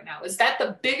have right now? Is that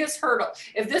the biggest hurdle?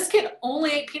 If this kid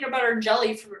only ate peanut butter and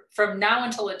jelly from now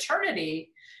until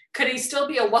eternity, could he still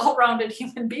be a well-rounded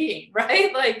human being,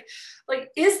 right? Like,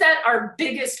 is that our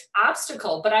biggest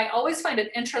obstacle? But I always find it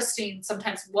interesting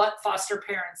sometimes what foster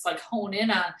parents like hone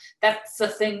in on. That's the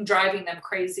thing driving them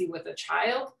crazy with a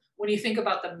child when you think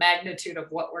about the magnitude of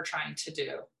what we're trying to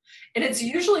do. And it's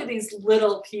usually these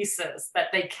little pieces that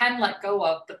they can let go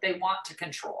of, but they want to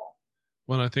control.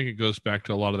 Well, I think it goes back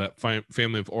to a lot of that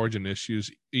family of origin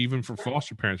issues, even for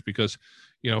foster parents, because,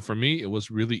 you know, for me, it was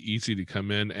really easy to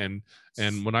come in and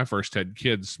when I first had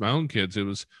kids, my own kids, it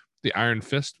was the iron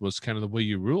fist was kind of the way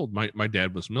you ruled. My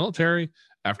dad was military.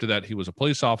 After that, he was a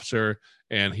police officer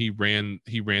and he ran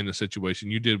the situation.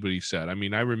 You did what he said. I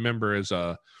mean, I remember as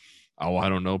I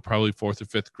don't know, probably 4th or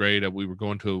 5th grade, we were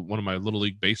going to one of my little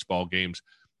league baseball games.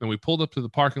 And we pulled up to the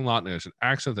parking lot, and there's an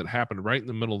accident that happened right in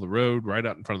the middle of the road, right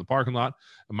out in front of the parking lot.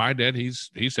 And my dad, he's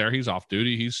there. He's off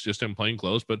duty. He's just in plain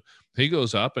clothes, but he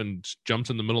goes up and jumps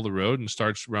in the middle of the road and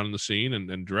starts running the scene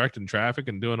and directing traffic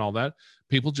and doing all that.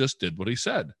 People just did what he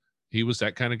said. He was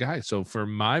that kind of guy. So for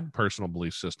my personal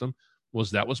belief system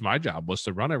that was my job, was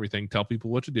to run everything, tell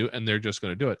people what to do, and they're just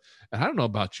going to do it. And I don't know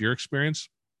about your experience,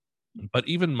 but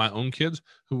even my own kids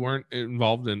who weren't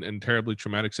involved in terribly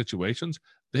traumatic situations,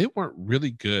 they weren't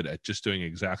really good at just doing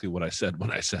exactly what I said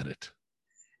when I said it.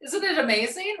 Isn't it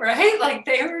amazing, right? Like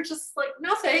they were just like,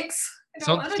 no, thanks.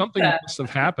 Something must have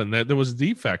happened. That there was a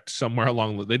defect somewhere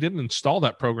along. They didn't install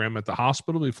that program at the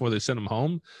hospital before they sent them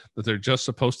home, that they're just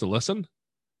supposed to listen.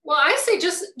 Well, I say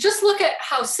just look at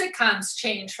how sitcoms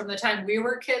changed from the time we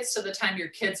were kids to the time your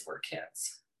kids were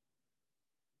kids.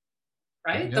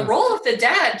 Right? Yeah. The role of the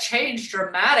dad changed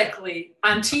dramatically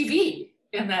on TV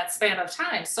in that span of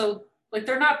time. So like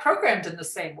they're not programmed in the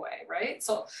same way, right?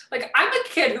 So like I'm a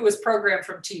kid who was programmed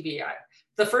from TV.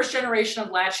 The first generation of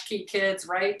latchkey kids,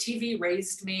 right? TV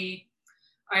raised me.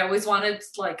 I always wanted,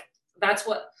 like, that's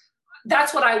what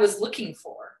that's what I was looking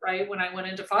for, right? When I went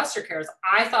into foster care,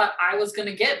 I thought I was going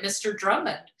to get Mr.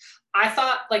 Drummond. I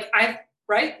thought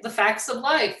right? The Facts of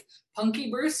Life, Punky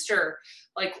Brewster,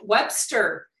 like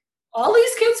Webster, all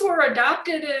these kids were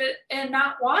adopted and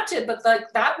not wanted, but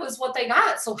that was what they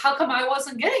got. So how come I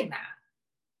wasn't getting that?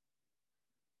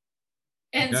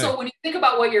 And so when you think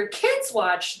about what your kids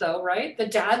watched, though, right? The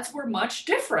dads were much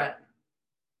different.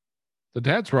 The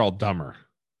dads were all dumber.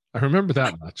 I remember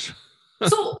that much.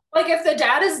 So, like, if the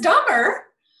dad is dumber,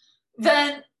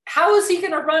 then how is he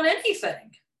going to run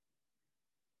anything?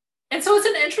 And so it's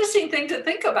an interesting thing to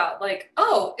think about. Like,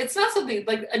 oh, it's not something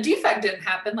like a defect didn't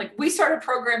happen. Like, we started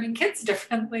programming kids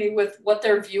differently with what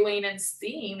they're viewing and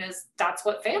seeing. That's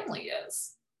what family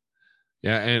is.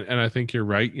 Yeah, and I think you're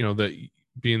right. You know, that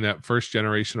being that first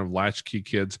generation of latchkey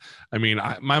kids. I mean,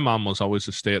 my mom was always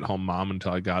a stay-at-home mom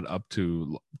until I got up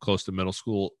to close to middle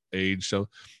school age. So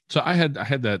I had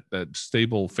that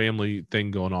stable family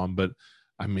thing going on. But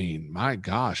I mean, my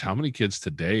gosh, how many kids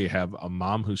today have a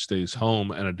mom who stays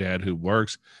home and a dad who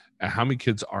works? And how many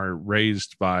kids are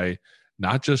raised by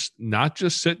not just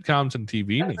sitcoms and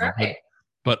TV now,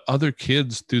 but other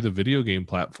kids through the video game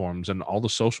platforms and all the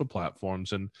social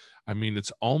platforms? And I mean,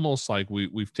 it's almost like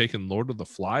we've taken Lord of the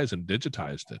Flies and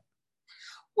digitized it.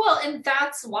 Well, and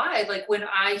that's why, like, when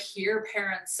I hear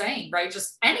parents saying, right,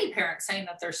 just any parent saying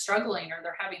that they're struggling or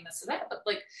they're having this or that, but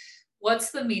like,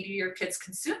 what's the media your kids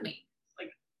consuming?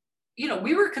 Like, you know,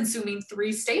 we were consuming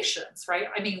 3 stations, right?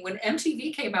 I mean, when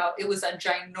MTV came out, it was a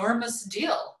ginormous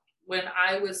deal when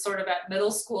I was sort of at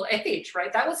middle school age,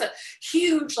 right? That was a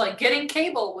huge, like, getting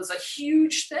cable was a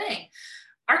huge thing.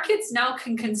 Our kids now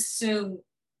can consume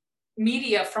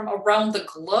media from around the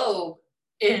globe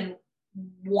in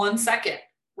 1 second,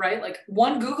 right? Like,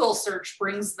 one Google search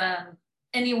brings them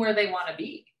anywhere they want to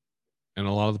be. And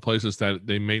a lot of the places that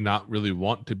they may not really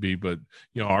want to be, but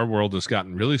you know, our world has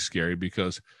gotten really scary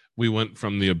because we went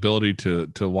from the ability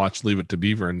to watch Leave It to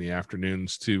Beaver in the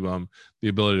afternoons to the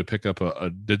ability to pick up a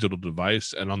digital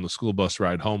device and on the school bus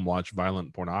ride home watch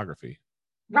violent pornography.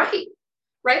 Right.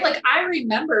 Like, I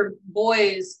remember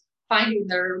boys finding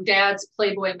their dad's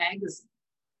Playboy magazine,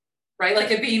 right? Like,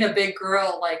 it being a big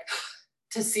girl, like,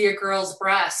 to see a girl's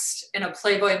breast in a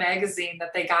Playboy magazine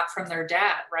that they got from their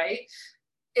dad, right?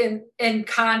 And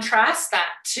contrast that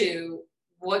to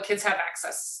what kids have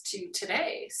access to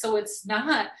today. So it's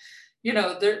not, you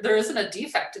know, there isn't a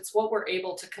defect. It's what we're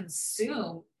able to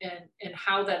consume and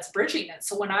how that's bridging it.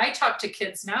 So when I talk to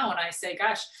kids now and I say,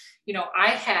 gosh, you know,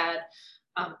 I had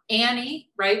Annie,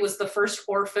 right, was the first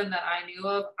orphan that I knew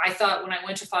of. I thought when I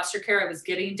went to foster care, I was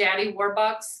getting Daddy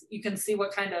Warbucks. You can see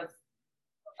what kind of,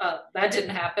 that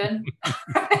didn't happen.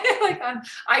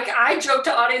 Like, I joke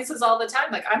to audiences all the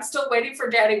time, like, I'm still waiting for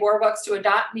Daddy Warbucks to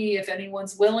adopt me if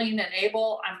anyone's willing and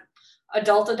able.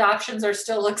 Adult adoptions are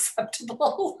still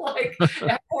acceptable. Like,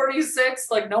 at 46,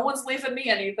 like, no one's leaving me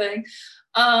anything.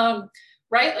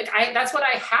 Right? Like, that's what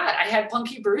I had. I had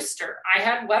Punky Brewster. I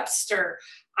had Webster.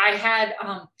 I had,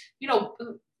 you know,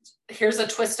 here's a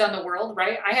twist on the world,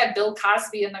 right? I had Bill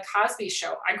Cosby in the Cosby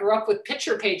Show. I grew up with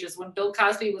picture pages when Bill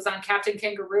Cosby was on Captain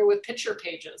Kangaroo with picture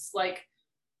pages. Like,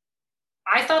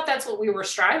 I thought that's what we were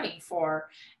striving for.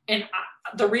 And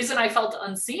the reason I felt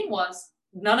unseen was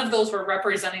none of those were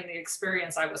representing the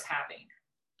experience I was having.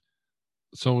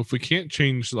 So if we can't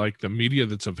change, like, the media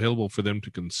that's available for them to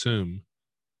consume,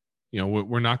 you know,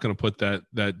 we're not going to put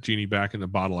that genie back in the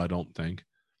bottle, I don't think.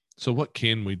 So what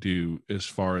can we do as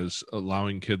far as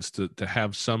allowing kids to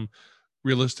have some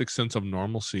realistic sense of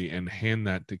normalcy and hand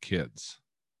that to kids?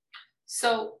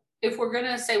 So if we're going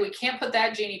to say we can't put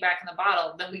that genie back in the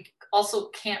bottle, then we also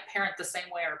can't parent the same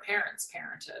way our parents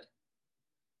parented.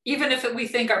 Even if we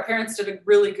think our parents did a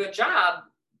really good job,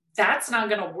 that's not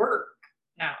going to work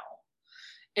now.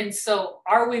 And so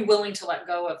are we willing to let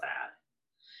go of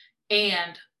that?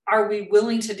 And are we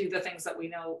willing to do the things that we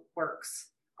know works?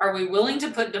 Are we willing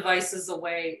to put devices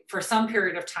away for some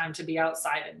period of time to be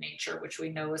outside in nature, which we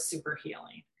know is super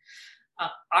healing?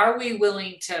 Are we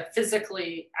willing to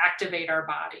physically activate our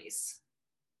bodies?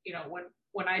 You know,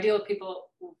 when I deal with people,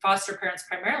 foster parents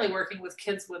primarily working with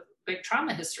kids with big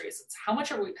trauma histories, it's how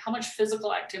much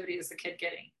physical activity is the kid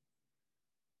getting?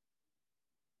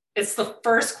 It's the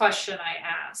first question I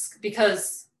ask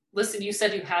because, listen, you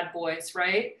said you had boys,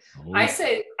 right? Oh. I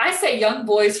say young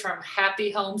boys from happy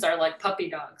homes are like puppy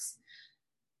dogs.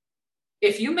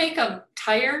 If you make them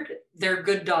tired, they're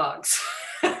good dogs.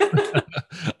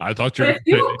 I thought you were if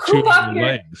you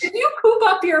coop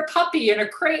up your puppy in a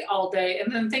crate all day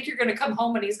and then think you're going to come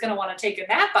home and he's going to want to take a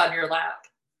nap on your lap,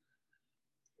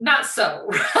 not so,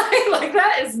 right? Like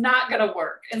that is not going to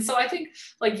work. And so I think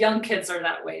like young kids are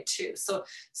that way too. So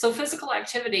physical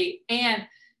activity, and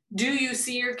do you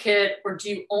see your kid, or do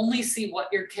you only see what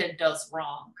your kid does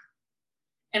wrong?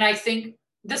 And I think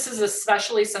this is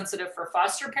especially sensitive for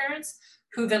foster parents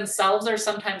who themselves are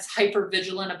sometimes hyper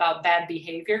vigilant about bad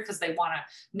behavior because they want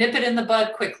to nip it in the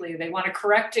bud quickly. They want to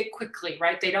correct it quickly,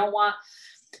 right? They don't want,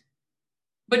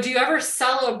 but do you ever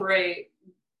celebrate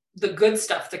the good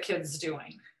stuff the kid's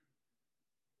doing?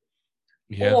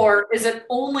 Yeah. Or is it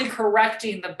only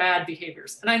correcting the bad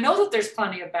behaviors? And I know that there's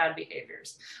plenty of bad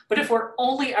behaviors, but if we're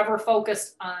only ever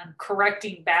focused on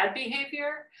correcting bad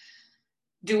behavior,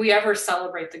 do we ever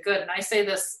celebrate the good? And I say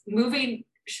this,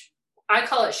 I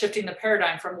call it shifting the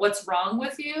paradigm from what's wrong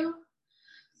with you,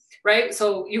 right?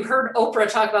 So you heard Oprah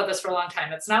talk about this for a long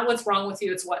time. It's not what's wrong with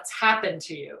you, it's what's happened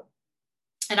to you.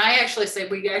 And I actually say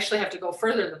we actually have to go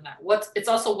further than that. It's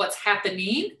also what's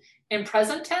happening in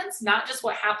present tense, not just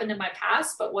what happened in my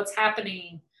past, but what's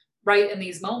happening right in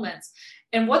these moments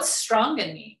and what's strong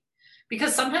in me.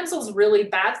 Because sometimes those really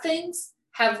bad things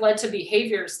have led to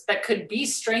behaviors that could be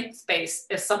strength-based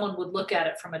if someone would look at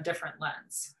it from a different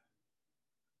lens.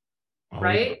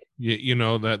 Right? You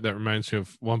know, that reminds me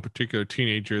of one particular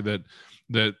teenager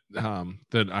that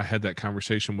I had that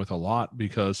conversation with a lot,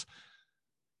 because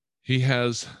he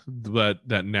has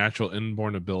that natural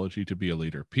inborn ability to be a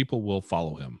leader. People will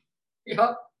follow him.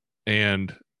 Yep.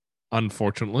 And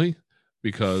unfortunately,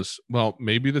 because, well,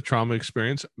 maybe the trauma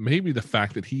experience, maybe the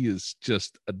fact that he is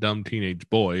just a dumb teenage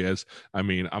boy, I'm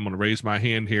going to raise my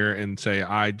hand here and say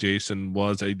I, Jason,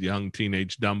 was a young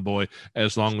teenage dumb boy,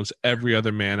 as long as every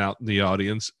other man out in the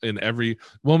audience and every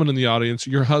woman in the audience,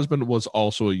 your husband was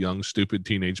also a young, stupid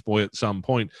teenage boy at some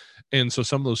point. And so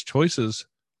some of those choices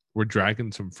were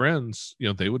dragging some friends,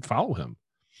 they would follow him.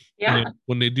 Yeah. And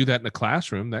when they do that in the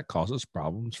classroom, that causes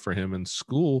problems for him in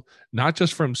school, not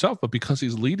just for himself, but because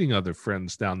he's leading other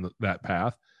friends down that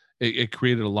path. It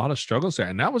created a lot of struggles there.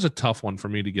 And that was a tough one for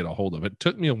me to get a hold of. It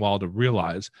took me a while to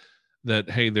realize that,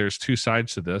 hey, there's two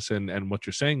sides to this. And what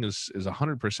you're saying is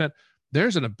 100%.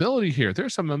 There's an ability here.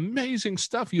 There's some amazing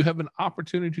stuff you have an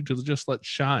opportunity to just let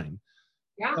shine.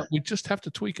 Yeah. But we just have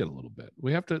to tweak it a little bit.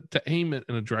 We have to aim it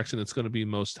in a direction that's going to be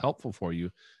most helpful for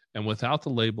you. And without the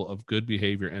label of good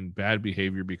behavior and bad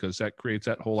behavior, because that creates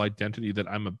that whole identity that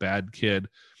I'm a bad kid.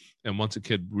 And once a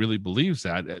kid really believes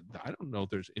that, I don't know if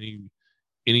there's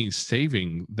any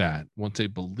saving that once they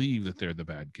believe that they're the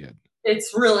bad kid.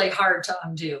 It's really hard to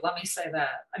undo. Let me say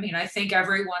that. I mean, I think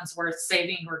everyone's worth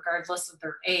saving regardless of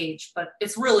their age, but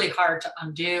it's really hard to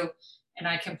undo. And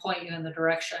I can point you in the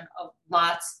direction of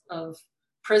lots of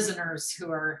prisoners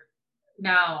who are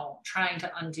now trying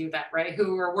to undo that, right?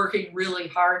 Who are working really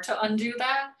hard to undo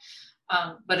that.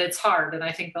 But it's hard. And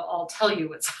I think they'll all tell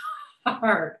you it's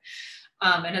hard.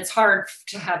 And it's hard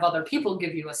to have other people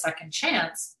give you a second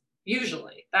chance.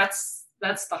 Usually that's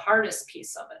the hardest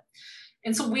piece of it.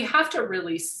 And so we have to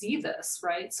really see this,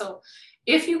 right? So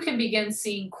if you can begin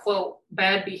seeing, quote,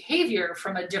 bad behavior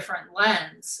from a different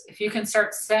lens, if you can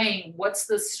start saying, what's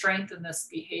the strength in this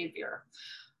behavior?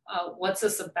 What's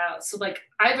this about? So like,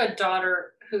 I have a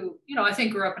daughter who, I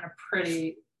think grew up in a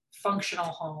pretty functional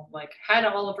home, like had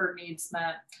all of her needs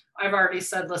met. I've already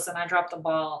said, listen, I dropped the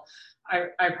ball.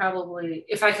 I probably,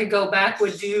 if I could go back,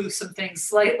 would do some things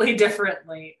slightly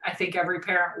differently. I think every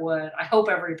parent would. I hope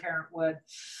every parent would.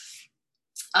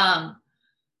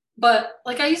 But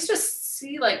like, I used to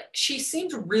see, like, she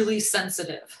seemed really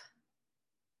sensitive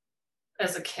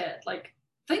as a kid. Like,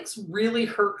 things really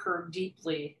hurt her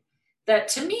deeply. That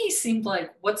to me seemed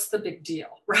like, what's the big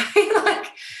deal, right? Like,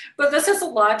 but this has a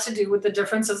lot to do with the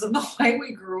differences in the way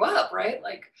we grew up, right?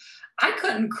 Like, I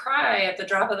couldn't cry at the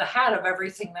drop of the hat of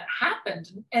everything that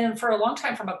happened. And for a long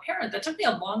time from a parent, that took me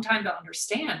a long time to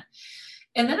understand.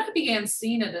 And then I began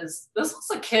seeing it as, this was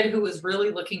a kid who was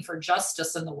really looking for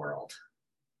justice in the world.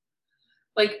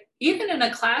 Like, even in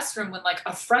a classroom, when like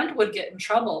a friend would get in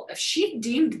trouble, if she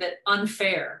deemed it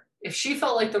unfair, if she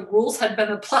felt like the rules had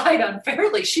been applied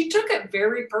unfairly, she took it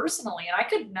very personally. And I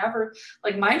could never,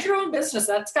 like, mind your own business.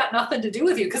 That's got nothing to do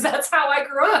with you, because that's how I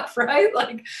grew up, right?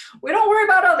 Like, we don't worry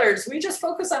about others. We just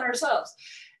focus on ourselves.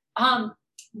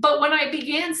 But when I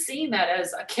began seeing that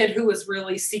as a kid who was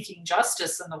really seeking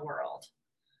justice in the world,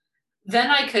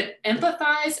 then I could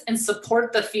empathize and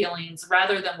support the feelings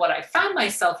rather than what I found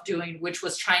myself doing, which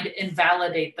was trying to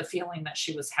invalidate the feeling that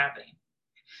she was having.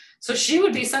 So she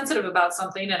would be sensitive about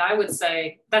something, and I would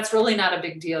say, that's really not a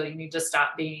big deal. You need to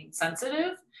stop being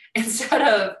sensitive, instead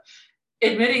of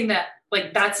admitting that,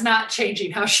 like, that's not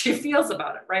changing how she feels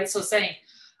about it, right? So saying,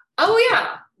 oh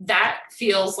yeah, that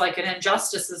feels like an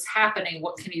injustice is happening.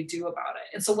 What can you do about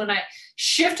it? And so when I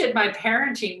shifted my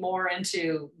parenting more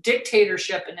into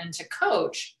dictatorship and into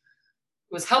coach,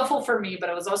 it was helpful for me, but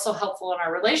it was also helpful in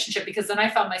our relationship, because then I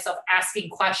found myself asking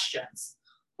questions.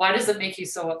 Why does it make you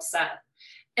so upset?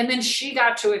 And then she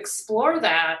got to explore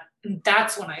that. And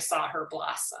that's when I saw her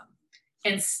blossom,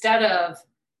 instead of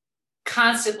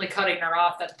constantly cutting her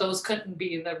off, that those couldn't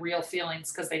be the real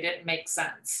feelings because they didn't make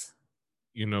sense.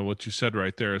 You know, what you said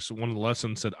right there is one of the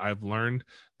lessons that I've learned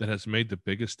that has made the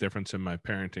biggest difference in my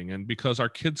parenting. And because our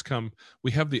kids come,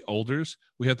 we have the olders,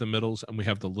 we have the middles, and we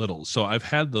have the littles. So I've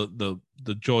had the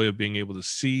joy of being able to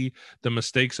see the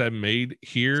mistakes I've made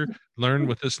here, learn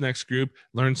with this next group,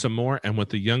 learn some more. And with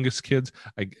the youngest kids,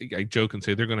 I joke and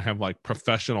say they're going to have like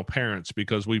professional parents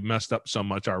because we messed up so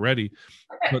much already.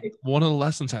 But one of the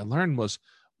lessons I learned was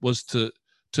to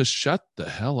shut the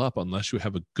hell up unless you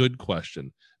have a good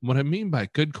question. And what I mean by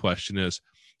good question is,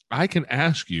 I can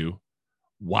ask you,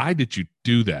 why did you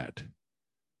do that?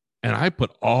 And I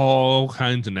put all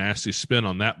kinds of nasty spin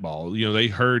on that ball. You know, they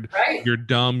heard you're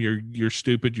dumb, you're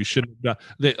stupid, you shouldn't have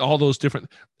done all those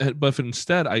different. But if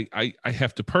instead, I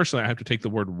have to personally, I have to take the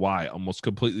word why almost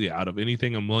completely out of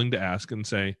anything I'm willing to ask and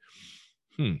say,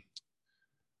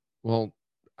 well,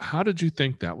 how did you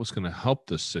think that was going to help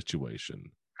this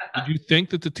situation? Did you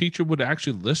think that the teacher would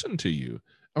actually listen to you?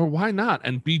 Or why not?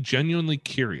 And be genuinely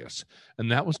curious.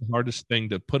 And that was the hardest thing,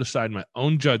 to put aside my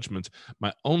own judgments,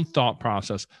 my own thought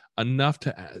process, enough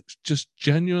to just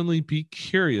genuinely be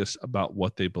curious about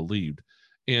what they believed.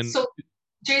 And so,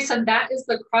 Jason, that is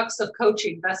the crux of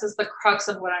coaching. This is the crux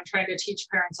of what I'm trying to teach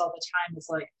parents all the time, is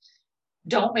like,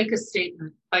 don't make a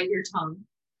statement, bite your tongue,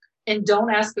 and don't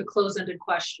ask a closed-ended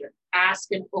question.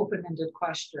 Ask an open-ended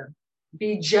question.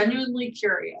 Be genuinely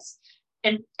curious.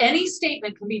 And any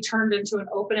statement can be turned into an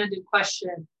open-ended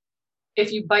question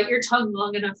if you bite your tongue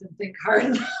long enough and think hard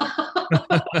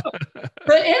enough.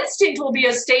 The instinct will be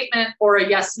a statement or a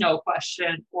yes-no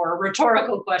question or a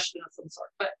rhetorical question of some sort.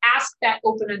 But ask that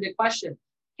open-ended question.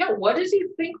 Yeah, what did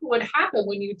you think would happen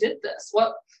when you did this?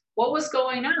 What was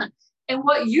going on? And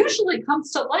what usually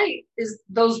comes to light is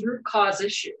those root cause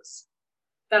issues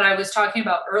that I was talking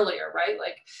about earlier, right?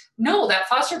 Like, no, that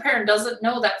foster parent doesn't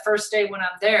know that first day when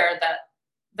I'm there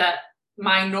that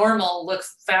my normal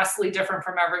looks vastly different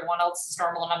from everyone else's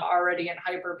normal, and I'm already in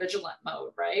hyper-vigilant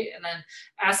mode, right? And then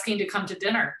asking to come to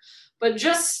dinner. But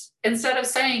just instead of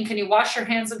saying, can you wash your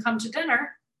hands and come to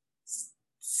dinner?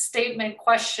 Statement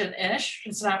question-ish.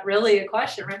 It's not really a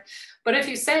question, right? But if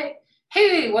you say,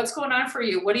 hey, what's going on for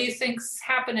you? What do you think's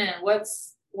happening?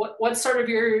 What's sort of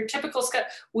your typical schedule?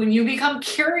 When you become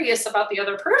curious about the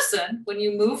other person, when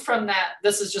you move from that,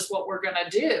 this is just what we're going to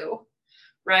do,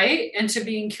 right? And to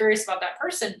being curious about that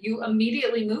person, you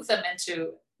immediately move them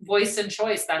into voice and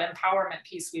choice, that empowerment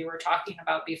piece we were talking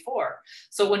about before.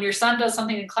 So when your son does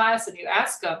something in class and you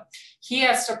ask him, he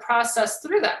has to process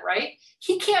through that, right?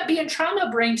 He can't be in trauma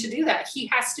brain to do that. He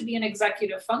has to be in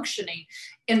executive functioning.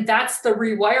 And that's the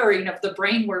rewiring of the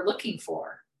brain we're looking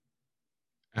for.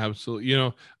 Absolutely. You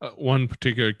know, one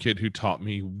particular kid who taught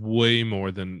me way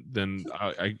more than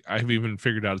I've even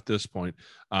figured out at this point.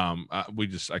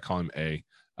 I call him A,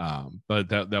 but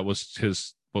that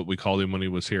was what we called him when he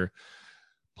was here.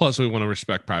 Plus, we want to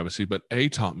respect privacy, but A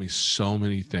taught me so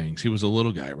many things. He was a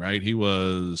little guy, right? He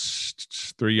was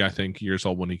 3, I think, years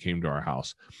old when he came to our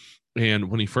house.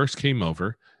 And when he first came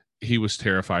over, he was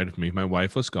terrified of me. My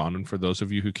wife was gone. And for those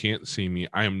of you who can't see me,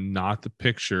 I am not the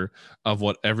picture of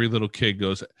what every little kid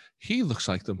goes. He looks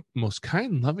like the most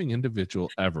kind, loving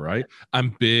individual ever, right?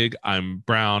 I'm big, I'm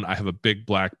brown, I have a big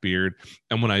black beard.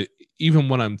 And when I'm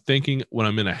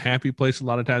in a happy place, a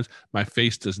lot of times my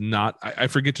face does not, I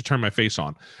forget to turn my face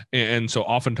on. And so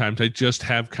oftentimes I just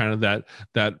have kind of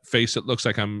that face that looks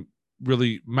like I'm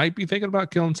really might be thinking about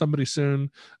killing somebody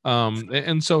soon.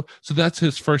 And so that's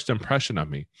his first impression of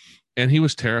me. And he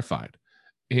was terrified.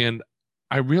 And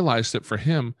I realized that for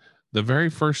him, the very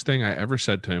first thing I ever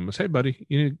said to him was, hey, buddy,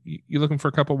 you looking for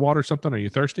a cup of water or something? Are you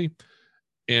thirsty?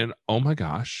 And oh my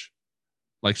gosh,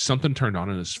 like something turned on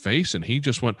in his face and he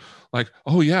just went like,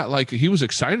 oh yeah, like he was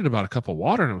excited about a cup of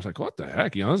water. And I was like, what the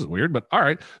heck? You know, this is weird, but all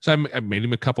right. So I made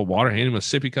him a cup of water, handed him a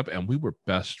sippy cup, and we were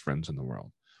best friends in the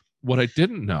world. What I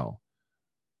didn't know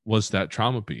was that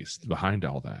trauma piece behind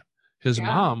all that. His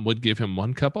mom would give him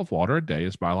 1 cup of water a day,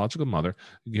 his biological mother,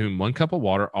 give him 1 cup of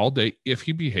water all day if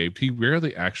he behaved. He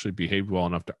rarely actually behaved well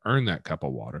enough to earn that cup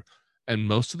of water. And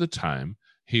most of the time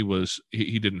he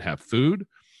didn't have food.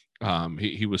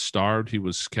 He was starved. He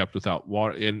was kept without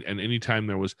water. And anytime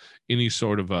there was any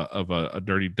sort of a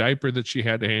dirty diaper that she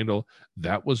had to handle,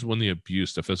 that was when the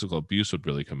physical abuse would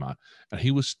really come out. And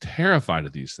he was terrified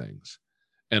of these things.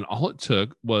 And all it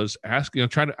took was asking,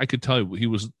 I could tell you he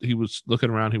was looking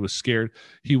around. He was scared.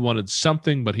 He wanted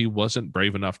something, but he wasn't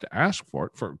brave enough to ask for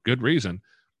it for good reason.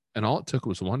 And all it took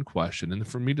was one question. And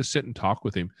for me to sit and talk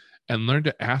with him and learn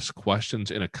to ask questions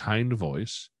in a kind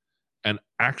voice and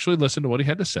actually listen to what he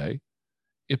had to say,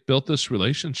 it built this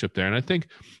relationship there. And I think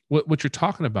what you're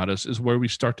talking about is where we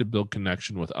start to build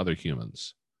connection with other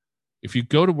humans. If you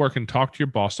go to work and talk to your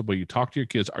boss the way you talk to your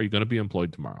kids, are you going to be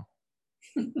employed tomorrow?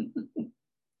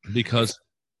 Because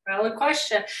valid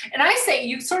question. And I say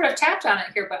you sort of tapped on it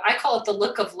here, but I call it the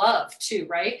look of love too,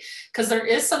 right? Because there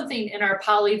is something in our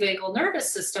polyvagal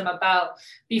nervous system about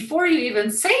before you even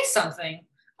say something,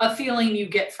 a feeling you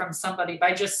get from somebody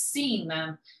by just seeing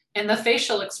them and the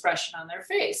facial expression on their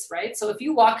face, right? So if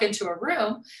you walk into a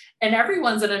room and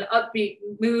everyone's in an upbeat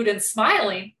mood and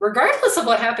smiling, regardless of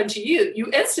what happened to you, you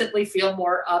instantly feel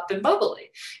more up and bubbly.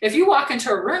 If you walk into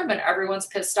a room and everyone's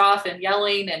pissed off and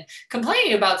yelling and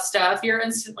complaining about stuff, you're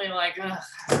instantly like, oh,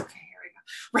 okay,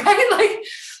 here we go, right? Like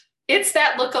it's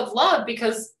that look of love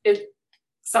because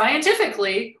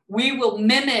scientifically, we will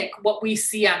mimic what we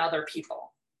see on other people.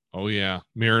 Oh yeah,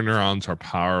 mirror neurons are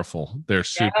powerful. They're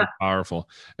super powerful,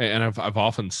 and I've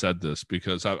often said this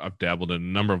because I've dabbled in a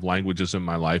number of languages in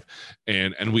my life,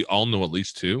 and we all know at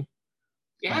least two.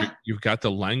 Yeah, you've got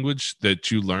the language that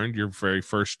you learned, your very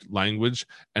first language,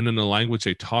 and then the language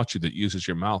they taught you that uses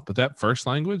your mouth. But that first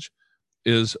language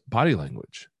is body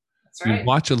language. That's right. You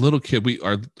watch a little kid.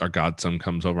 Our godson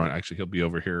comes over, and actually he'll be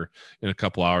over here in a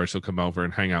couple hours. He'll come over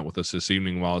and hang out with us this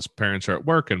evening while his parents are at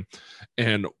work.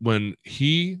 And when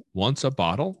he wants a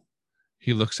bottle,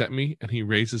 he looks at me and he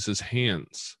raises his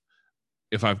hands.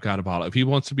 If I've got a bottle, if he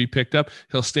wants to be picked up,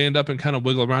 he'll stand up and kind of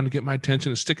wiggle around to get my attention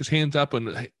and stick his hands up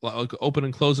and open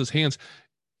and close his hands.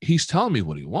 He's telling me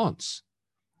what he wants.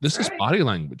 This is body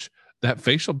language. That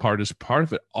facial part is part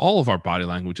of it. All of our body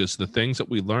language is the things that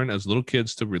we learn as little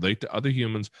kids to relate to other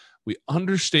humans. We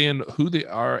understand who they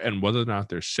are and whether or not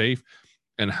they're safe.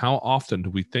 And how often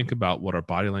do we think about what our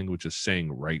body language is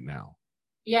saying right now?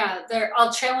 Yeah,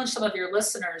 I'll challenge some of your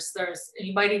listeners.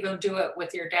 You might even do it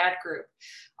with your dad group.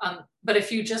 But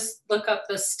if you just look up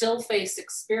the still face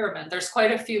experiment, there's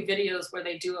quite a few videos where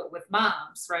they do it with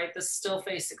moms, right? The still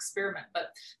face experiment. But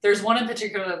there's one in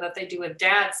particular that they do with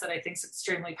dads that I think is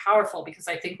extremely powerful because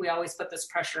I think we always put this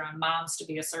pressure on moms to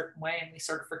be a certain way and we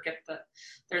sort of forget that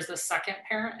there's the second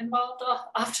parent involved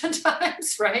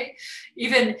oftentimes, right?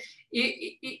 Even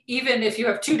if you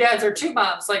have two dads or two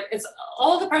moms, like it's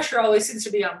all the pressure always seems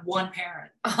to be on one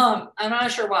parent. I'm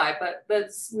not sure why, but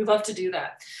we love to do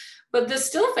that. But the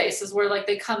still face is where like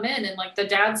they come in and like the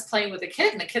dad's playing with the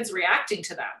kid and the kid's reacting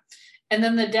to that. And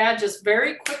then the dad just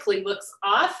very quickly looks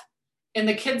off and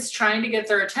the kid's trying to get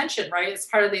their attention, right? It's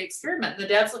part of the experiment. The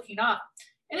dad's looking off.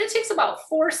 And it takes about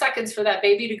 4 seconds for that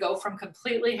baby to go from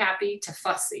completely happy to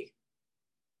fussy.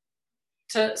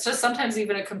 To sometimes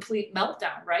even a complete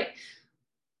meltdown, right?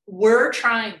 We're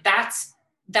trying, that's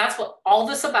what all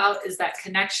this about is that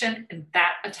connection and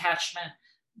that attachment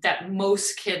that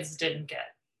most kids didn't get.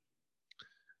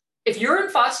 If you're in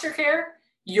foster care,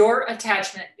 your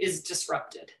attachment is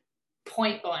disrupted,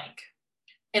 point blank.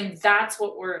 And that's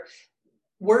what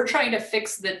we're trying to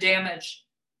fix the damage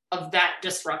of that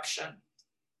disruption.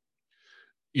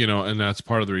 And that's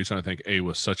part of the reason I think A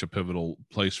was such a pivotal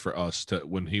place for us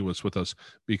when he was with us,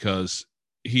 because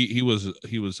he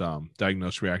was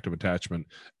diagnosed reactive attachment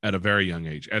at a very young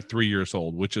age, at 3 years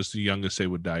old, which is the youngest they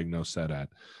would diagnose that at.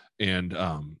 And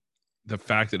the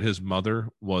fact that his mother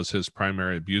was his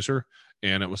primary abuser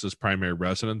and it was his primary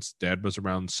residence. Dad was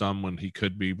around some when he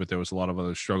could be, but there was a lot of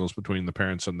other struggles between the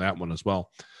parents on that one as well.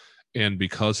 And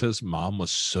because his mom was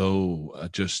so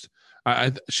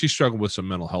she struggled with some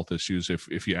mental health issues,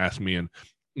 if you ask me. And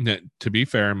to be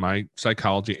fair, my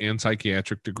psychology and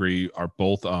psychiatric degree are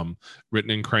both written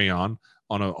in crayon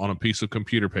on a piece of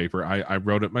computer paper. I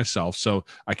wrote it myself, so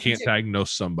I can't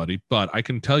diagnose somebody, but I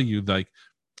can tell you like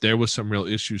there was some real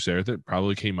issues there that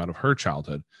probably came out of her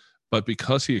childhood. But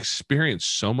because he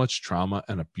experienced so much trauma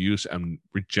and abuse and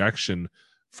rejection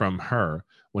from her,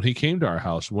 when he came to our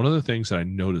house, one of the things that I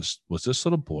noticed was this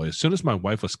little boy, as soon as my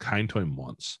wife was kind to him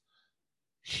once,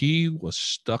 he was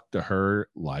stuck to her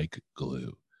like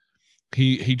glue.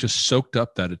 He just soaked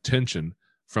up that attention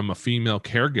from a female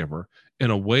caregiver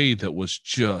in a way that was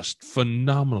just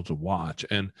phenomenal to watch.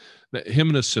 And him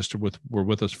and his sister were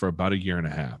with us for about 1.5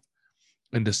 years.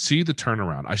 And to see the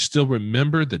turnaround, I still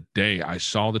remember the day I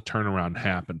saw the turnaround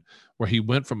happen where he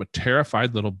went from a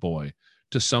terrified little boy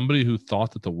to somebody who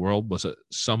thought that the world was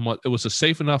it was a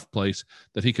safe enough place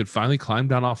that he could finally climb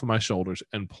down off of my shoulders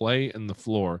and play in the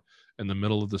floor in the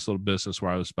middle of this little business where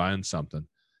I was buying something.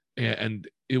 And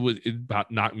it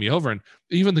about knocked me over. And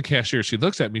even the cashier, she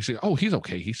looks at me, she's like, "Oh, he's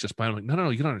okay. He's just playing." I'm like,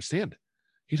 no, you don't understand.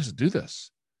 He doesn't do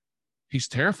this. He's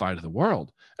terrified of the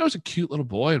world. It was a cute little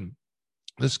boy. And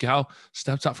this gal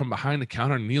steps out from behind the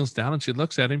counter and kneels down, and she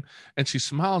looks at him and she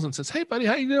smiles and says, "Hey buddy,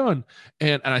 how you doing?"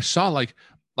 And I saw like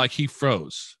he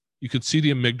froze. You could see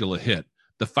the amygdala hit.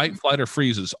 The fight, flight, or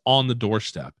freeze is on the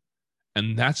doorstep.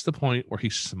 And that's the point where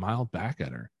he smiled back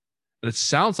at her. And it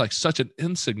sounds like such an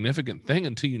insignificant thing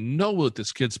until you know what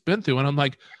this kid's been through. And I'm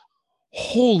like,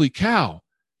 holy cow,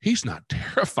 he's not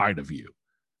terrified of you.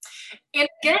 And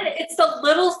again, it's the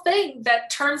little thing that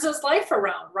turns his life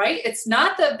around, right? It's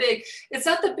not the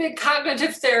big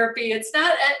cognitive therapy. It's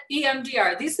not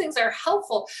EMDR. These things are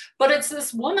helpful, but it's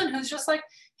this woman who's just like,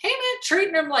 hey man,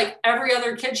 treating him like every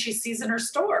other kid she sees in her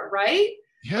store, right?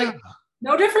 Yeah. Like,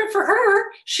 no different for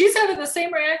her. She's having the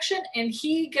same reaction, and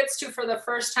he gets to, for the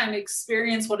first time,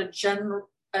 experience what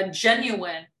a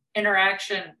genuine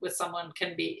interaction with someone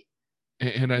can be.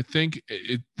 And I think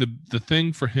the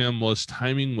thing for him was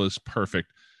timing was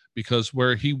perfect, because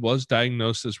where he was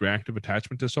diagnosed as reactive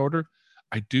attachment disorder,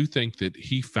 I do think that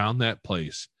he found that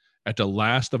place at the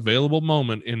last available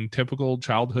moment in typical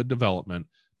childhood development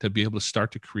to be able to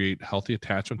start to create healthy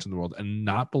attachments in the world and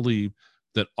not believe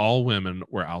that all women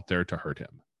were out there to hurt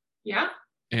him. Yeah.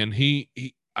 And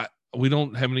we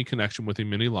don't have any connection with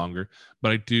him any longer,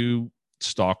 but I do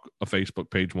stalk a Facebook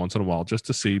page once in a while just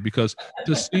to see, because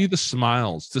to see the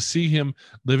smiles, to see him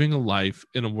living a life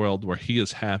in a world where he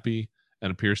is happy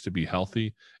and appears to be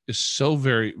healthy is so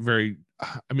very, very,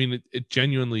 I mean, it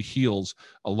genuinely heals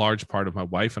a large part of my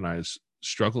wife and I's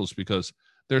struggles, because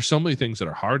there's so many things that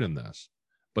are hard in this.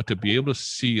 But to be able to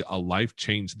see a life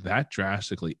change that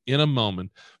drastically in a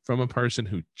moment from a person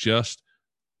who just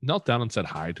knelt down and said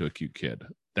hi to a cute kid,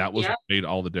 that was what made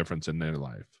all the difference in their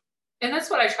life. And that's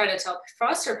what I try to tell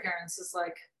foster parents is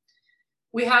like,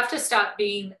 we have to stop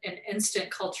being an instant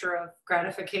culture of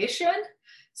gratification.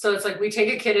 So it's like we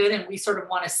take a kid in and we sort of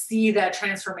want to see that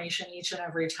transformation each and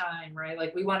every time, right?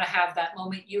 Like we want to have that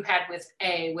moment you had with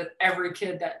every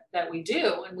kid that we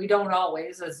do. And we don't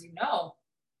always, as you know.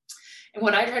 And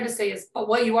what I try to say is, but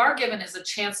what you are given is a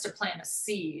chance to plant a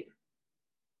seed.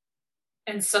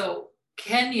 And so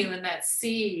can you, in that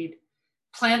seed,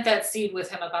 plant that seed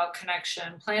with him about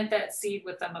connection, plant that seed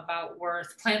with them about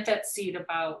worth, plant that seed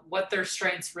about what their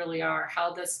strengths really are,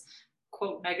 how this,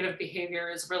 quote, negative behavior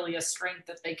is really a strength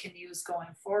that they can use going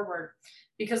forward.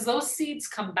 Because those seeds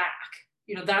come back.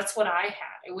 You know, that's what I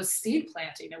had. It was seed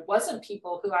planting. It wasn't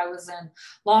people who I was in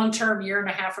long-term 1.5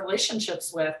 year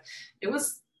relationships with. It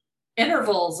was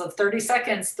intervals of 30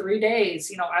 seconds, 3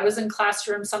 days. You know, I was in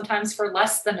classrooms sometimes for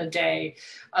less than a day.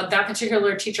 That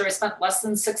particular teacher I spent less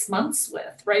than 6 months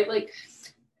with, right? Like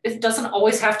it doesn't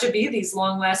always have to be these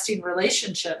long lasting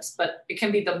relationships, but it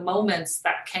can be the moments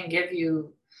that can give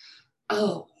you,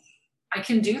 oh, I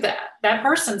can do that. That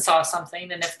person saw something.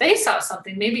 And if they saw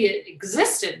something, maybe it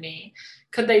existed me.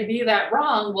 Could they be that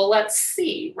wrong? Well, let's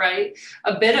see, right?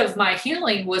 A bit of my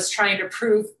healing was trying to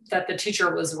prove that the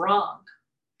teacher was wrong.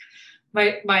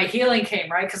 My healing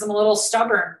came, right? Because I'm a little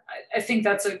stubborn. I think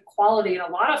that's a quality in a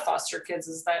lot of foster kids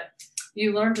is that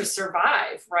you learn to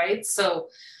survive, right? So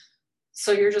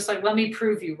you're just like, let me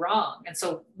prove you wrong. And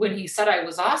so when he said I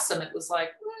was awesome, it was like,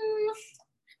 I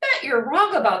bet you're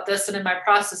wrong about this. And in my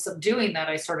process of doing that,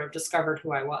 I sort of discovered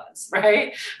who I was,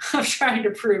 right? I'm trying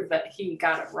to prove that he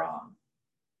got it wrong.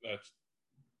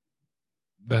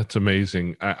 That's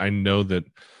amazing. I know that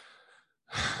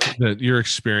your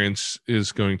experience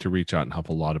is going to reach out and help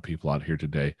a lot of people out here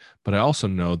today. But I also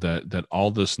know that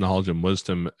all this knowledge and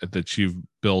wisdom that you've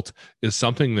built is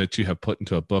something that you have put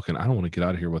into a book. And I don't want to get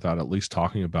out of here without at least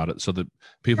talking about it so that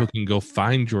people can go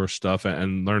find your stuff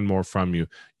and learn more from you.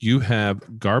 You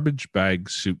have Garbage Bag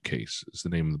Suitcase is the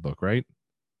name of the book, right?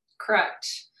 Correct.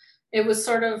 It was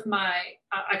sort of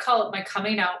I call it my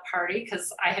coming out party,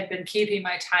 because I had been keeping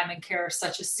my time and care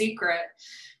such a secret.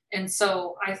 And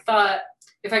so I thought,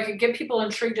 if I could get people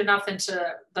intrigued enough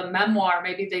into the memoir,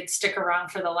 maybe they'd stick around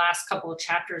for the last couple of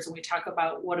chapters and we talk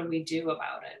about what do we do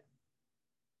about it.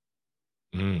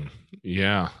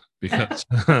 Yeah, because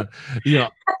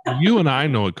you and I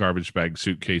know what garbage bag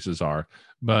suitcases are,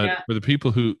 but for the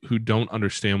people who don't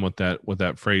understand what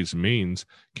that phrase means,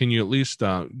 can you at least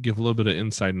give a little bit of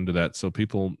insight into that so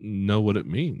people know what it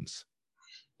means?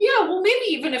 Yeah, well, maybe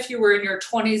even if you were in your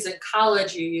 20s in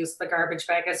college, you used the garbage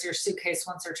bag as your suitcase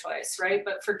once or twice, right?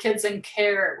 But for kids in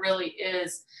care, it really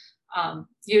is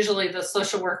Usually the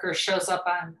social worker shows up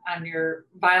on your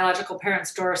biological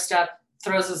parent's doorstep,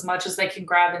 throws as much as they can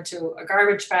grab into a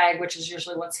garbage bag, which is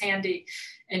usually what's handy,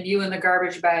 and you and the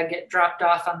garbage bag get dropped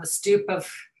off on the stoop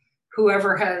of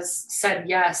whoever has said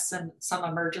yes and some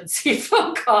emergency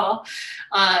phone call.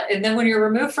 And then when you're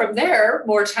removed from there,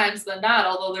 more times than not,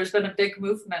 although there's been a big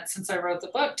movement since I wrote the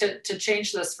book to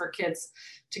change this for kids,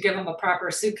 to give them a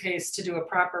proper suitcase to do a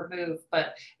proper move.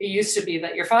 But it used to be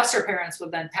that your foster parents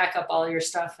would then pack up all your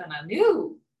stuff in a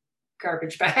new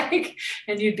garbage bag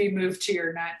and you'd be moved to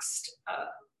your next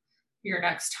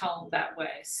home that way.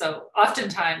 So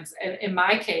oftentimes, in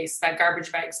my case, that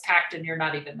garbage bag's packed and you're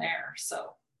not even there.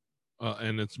 So.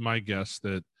 And it's my guess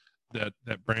that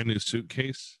brand new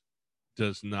suitcase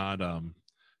does not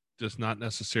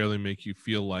necessarily make you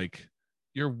feel like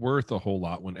you're worth a whole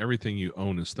lot when everything you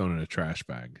own is thrown in a trash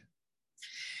bag.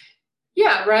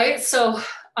 Yeah, right. So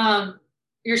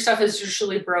your stuff is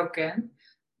usually broken.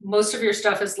 Most of your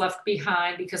stuff is left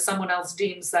behind because someone else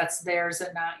deems that's theirs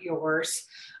and not yours.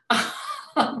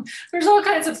 There's all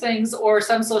kinds of things, or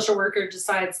some social worker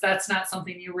decides that's not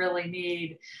something you really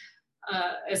need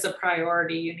as a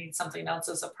priority. You need something else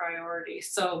as a priority.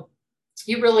 So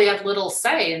you really have little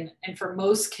say. And for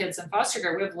most kids in foster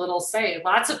care, we have little say.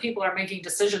 Lots of people are making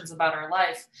decisions about our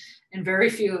life, and very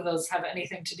few of those have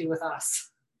anything to do with us.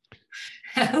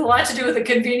 A lot to do with the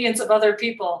convenience of other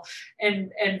people,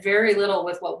 and very little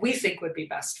with what we think would be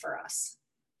best for us.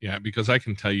 Yeah, because I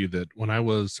can tell you that when I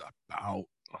was about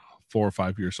 4 or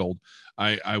 5 years old,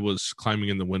 I was climbing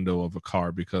in the window of a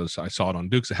car because I saw it on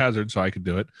Dukes of Hazzard, so I could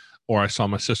do it. Or I saw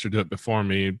my sister do it before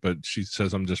me, but she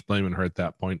says I'm just blaming her at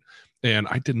that point. And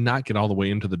I did not get all the way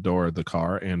into the door of the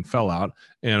car and fell out.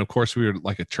 And of course, we were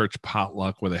like a church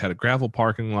potluck where they had a gravel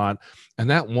parking lot. And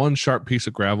that one sharp piece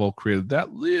of gravel created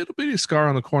that little bitty scar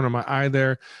on the corner of my eye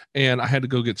there. And I had to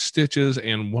go get stitches.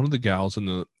 And one of the gals in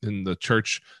the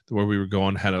church where we were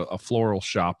going had a floral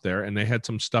shop there, and they had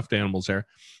some stuffed animals there.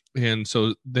 And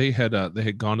so they had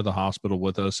gone to the hospital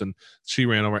with us, and she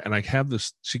ran over, and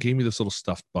she gave me this little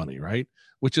stuffed bunny, right?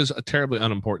 Which is a terribly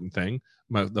unimportant thing,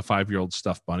 the 5-year-old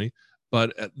stuffed bunny.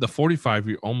 But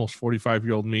the almost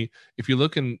 45-year-old me, if you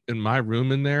look in my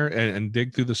room in there and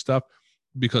dig through the stuff,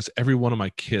 because every one of my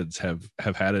kids have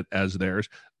had it as theirs,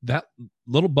 that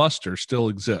little Buster still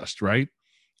exists, right?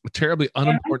 A terribly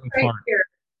unimportant part.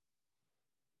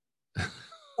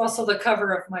 Also the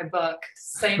cover of my book,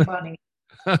 same bunny.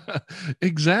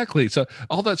 Exactly. So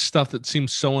all that stuff that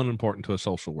seems so unimportant to a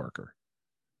social worker,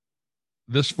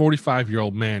 this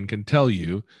 45-year-old man can tell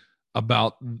you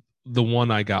about the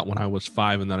one I got when I was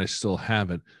 5 and that I still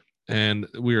have it. And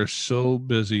we are so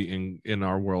busy in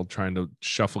our world trying to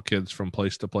shuffle kids from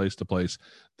place to place to place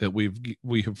that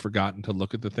we have forgotten to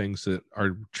look at the things that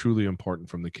are truly important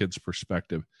from the kid's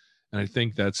perspective. And I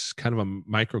think that's kind of a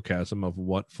microcosm of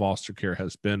what foster care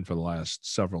has been for the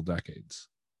last several decades.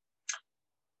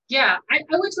 Yeah, I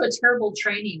went to a terrible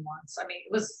training once. I mean,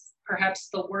 it was perhaps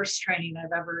the worst training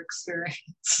I've ever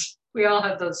experienced. We all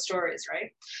have those stories,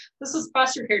 right? This was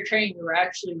foster care training. We were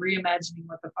actually reimagining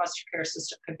what the foster care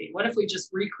system could be. What if we just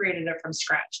recreated it from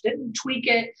scratch? Didn't tweak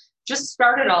it, just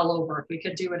start it all over if we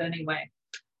could do it anyway.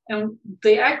 And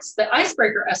the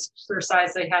icebreaker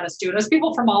exercise they had us do, and it was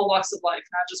people from all walks of life,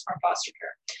 not just from foster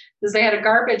care, is they had a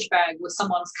garbage bag with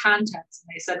someone's contents.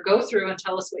 And they said, go through and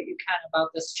tell us what you can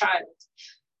about this child.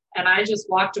 And I just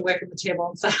walked away from the table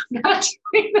and said, I'm not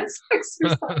doing this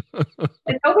exercise.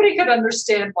 And nobody could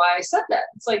understand why I said that.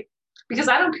 It's like, because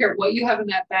I don't care what you have in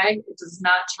that bag, it does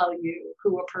not tell you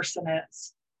who a person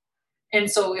is. And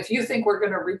so if you think we're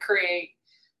going to recreate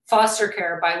foster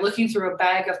care by looking through a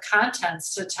bag of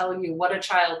contents to tell you what a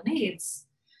child needs,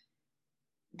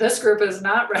 this group is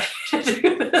not ready to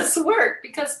do this work.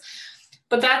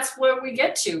 But that's where we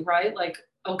get to, right? Like,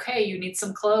 okay, you need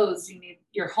some clothes, you need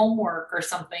your homework or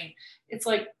something. It's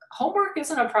like homework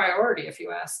isn't a priority, if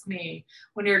you ask me,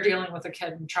 when you're dealing with a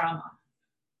kid in trauma.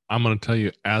 I'm going to tell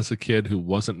you, as a kid who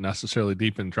wasn't necessarily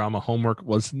deep in trauma, homework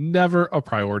was never a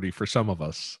priority for some of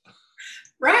us.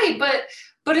 Right,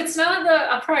 but it's not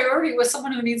a priority with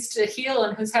someone who needs to heal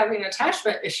and who's having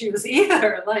attachment issues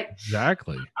either. Like,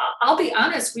 exactly. I'll be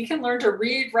honest, we can learn to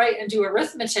read, write, and do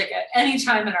arithmetic at any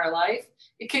time in our life.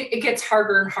 It gets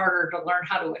harder and harder to learn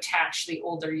how to attach the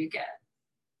older you get.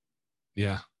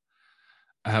 Yeah,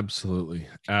 absolutely.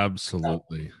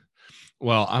 Absolutely.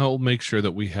 Well, I'll make sure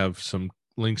that we have some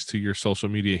links to your social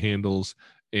media handles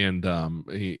and,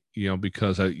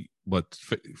 because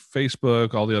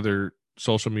Facebook, all the other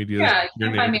social media. Yeah, you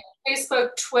can find me on Facebook,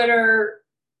 Twitter,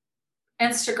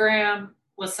 Instagram.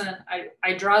 Listen,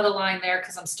 I draw the line there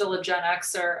because I'm still a Gen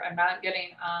Xer. I'm not getting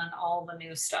on all the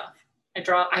new stuff.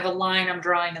 I have a line I'm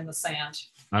drawing in the sand.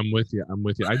 I'm with you.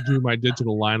 I drew my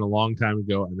digital line a long time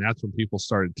ago, and that's when people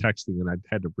started texting, and I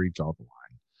had to breach all the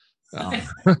line.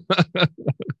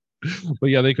 But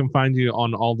yeah, they can find you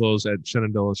on all those at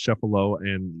Shenandoah Sheffalo,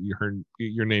 and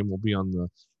your name will be on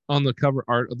the cover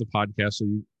art of the podcast, so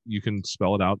you can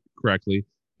spell it out correctly.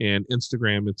 And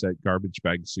Instagram, it's at Garbage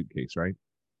Bag Suitcase, right?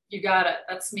 You got it.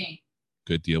 That's me.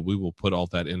 Good deal. We will put all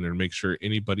that in there and make sure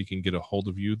anybody can get a hold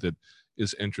of you that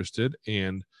is interested.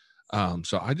 And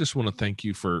so I just want to thank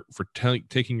you for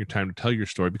taking your time to tell your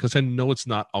story, because I know it's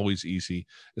not always easy.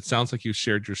 It sounds like you've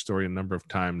shared your story a number of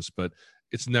times, but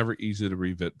it's never easy to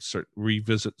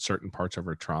revisit certain parts of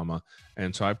our trauma.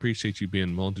 And so I appreciate you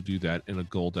being willing to do that in a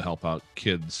goal to help out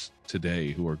kids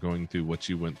today who are going through what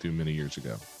you went through many years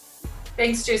ago.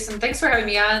 Thanks, Jason. Thanks for having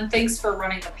me on. Thanks for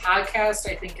running the podcast.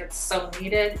 I think it's so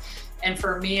needed. And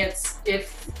for me, it's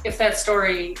if that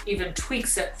story even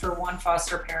tweaks it for one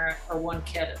foster parent or one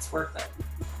kid, it's worth it.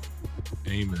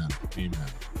 Amen.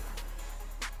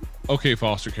 Okay,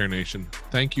 Foster Care Nation,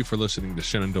 thank you for listening to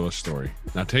Shenandoah's story.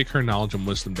 Now take her knowledge and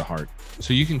wisdom to heart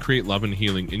so you can create love and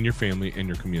healing in your family and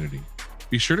your community.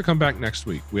 Be sure to come back next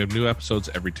week. We have new episodes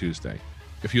every Tuesday.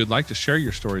 If you would like to share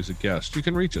your story as a guest, you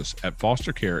can reach us at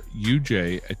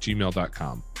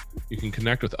fostercareuj@gmail.com. You can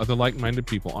connect with other like-minded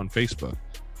people on Facebook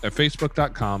at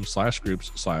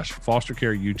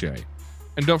facebook.com/groups/fostercareuj.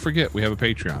 And don't forget, we have a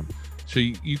Patreon, so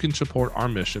you can support our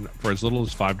mission for as little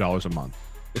as $5 a month.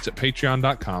 It's at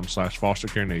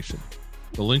patreon.com/fostercarenation.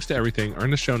 The links to everything are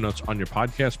in the show notes on your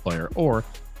podcast player or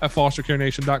at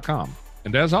fostercarenation.com.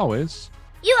 And as always,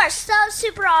 You are so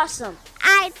super awesome.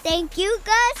 I think you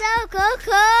guys are cool.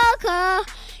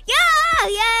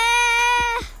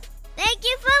 Yeah. Thank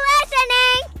you for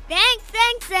listening. Thanks.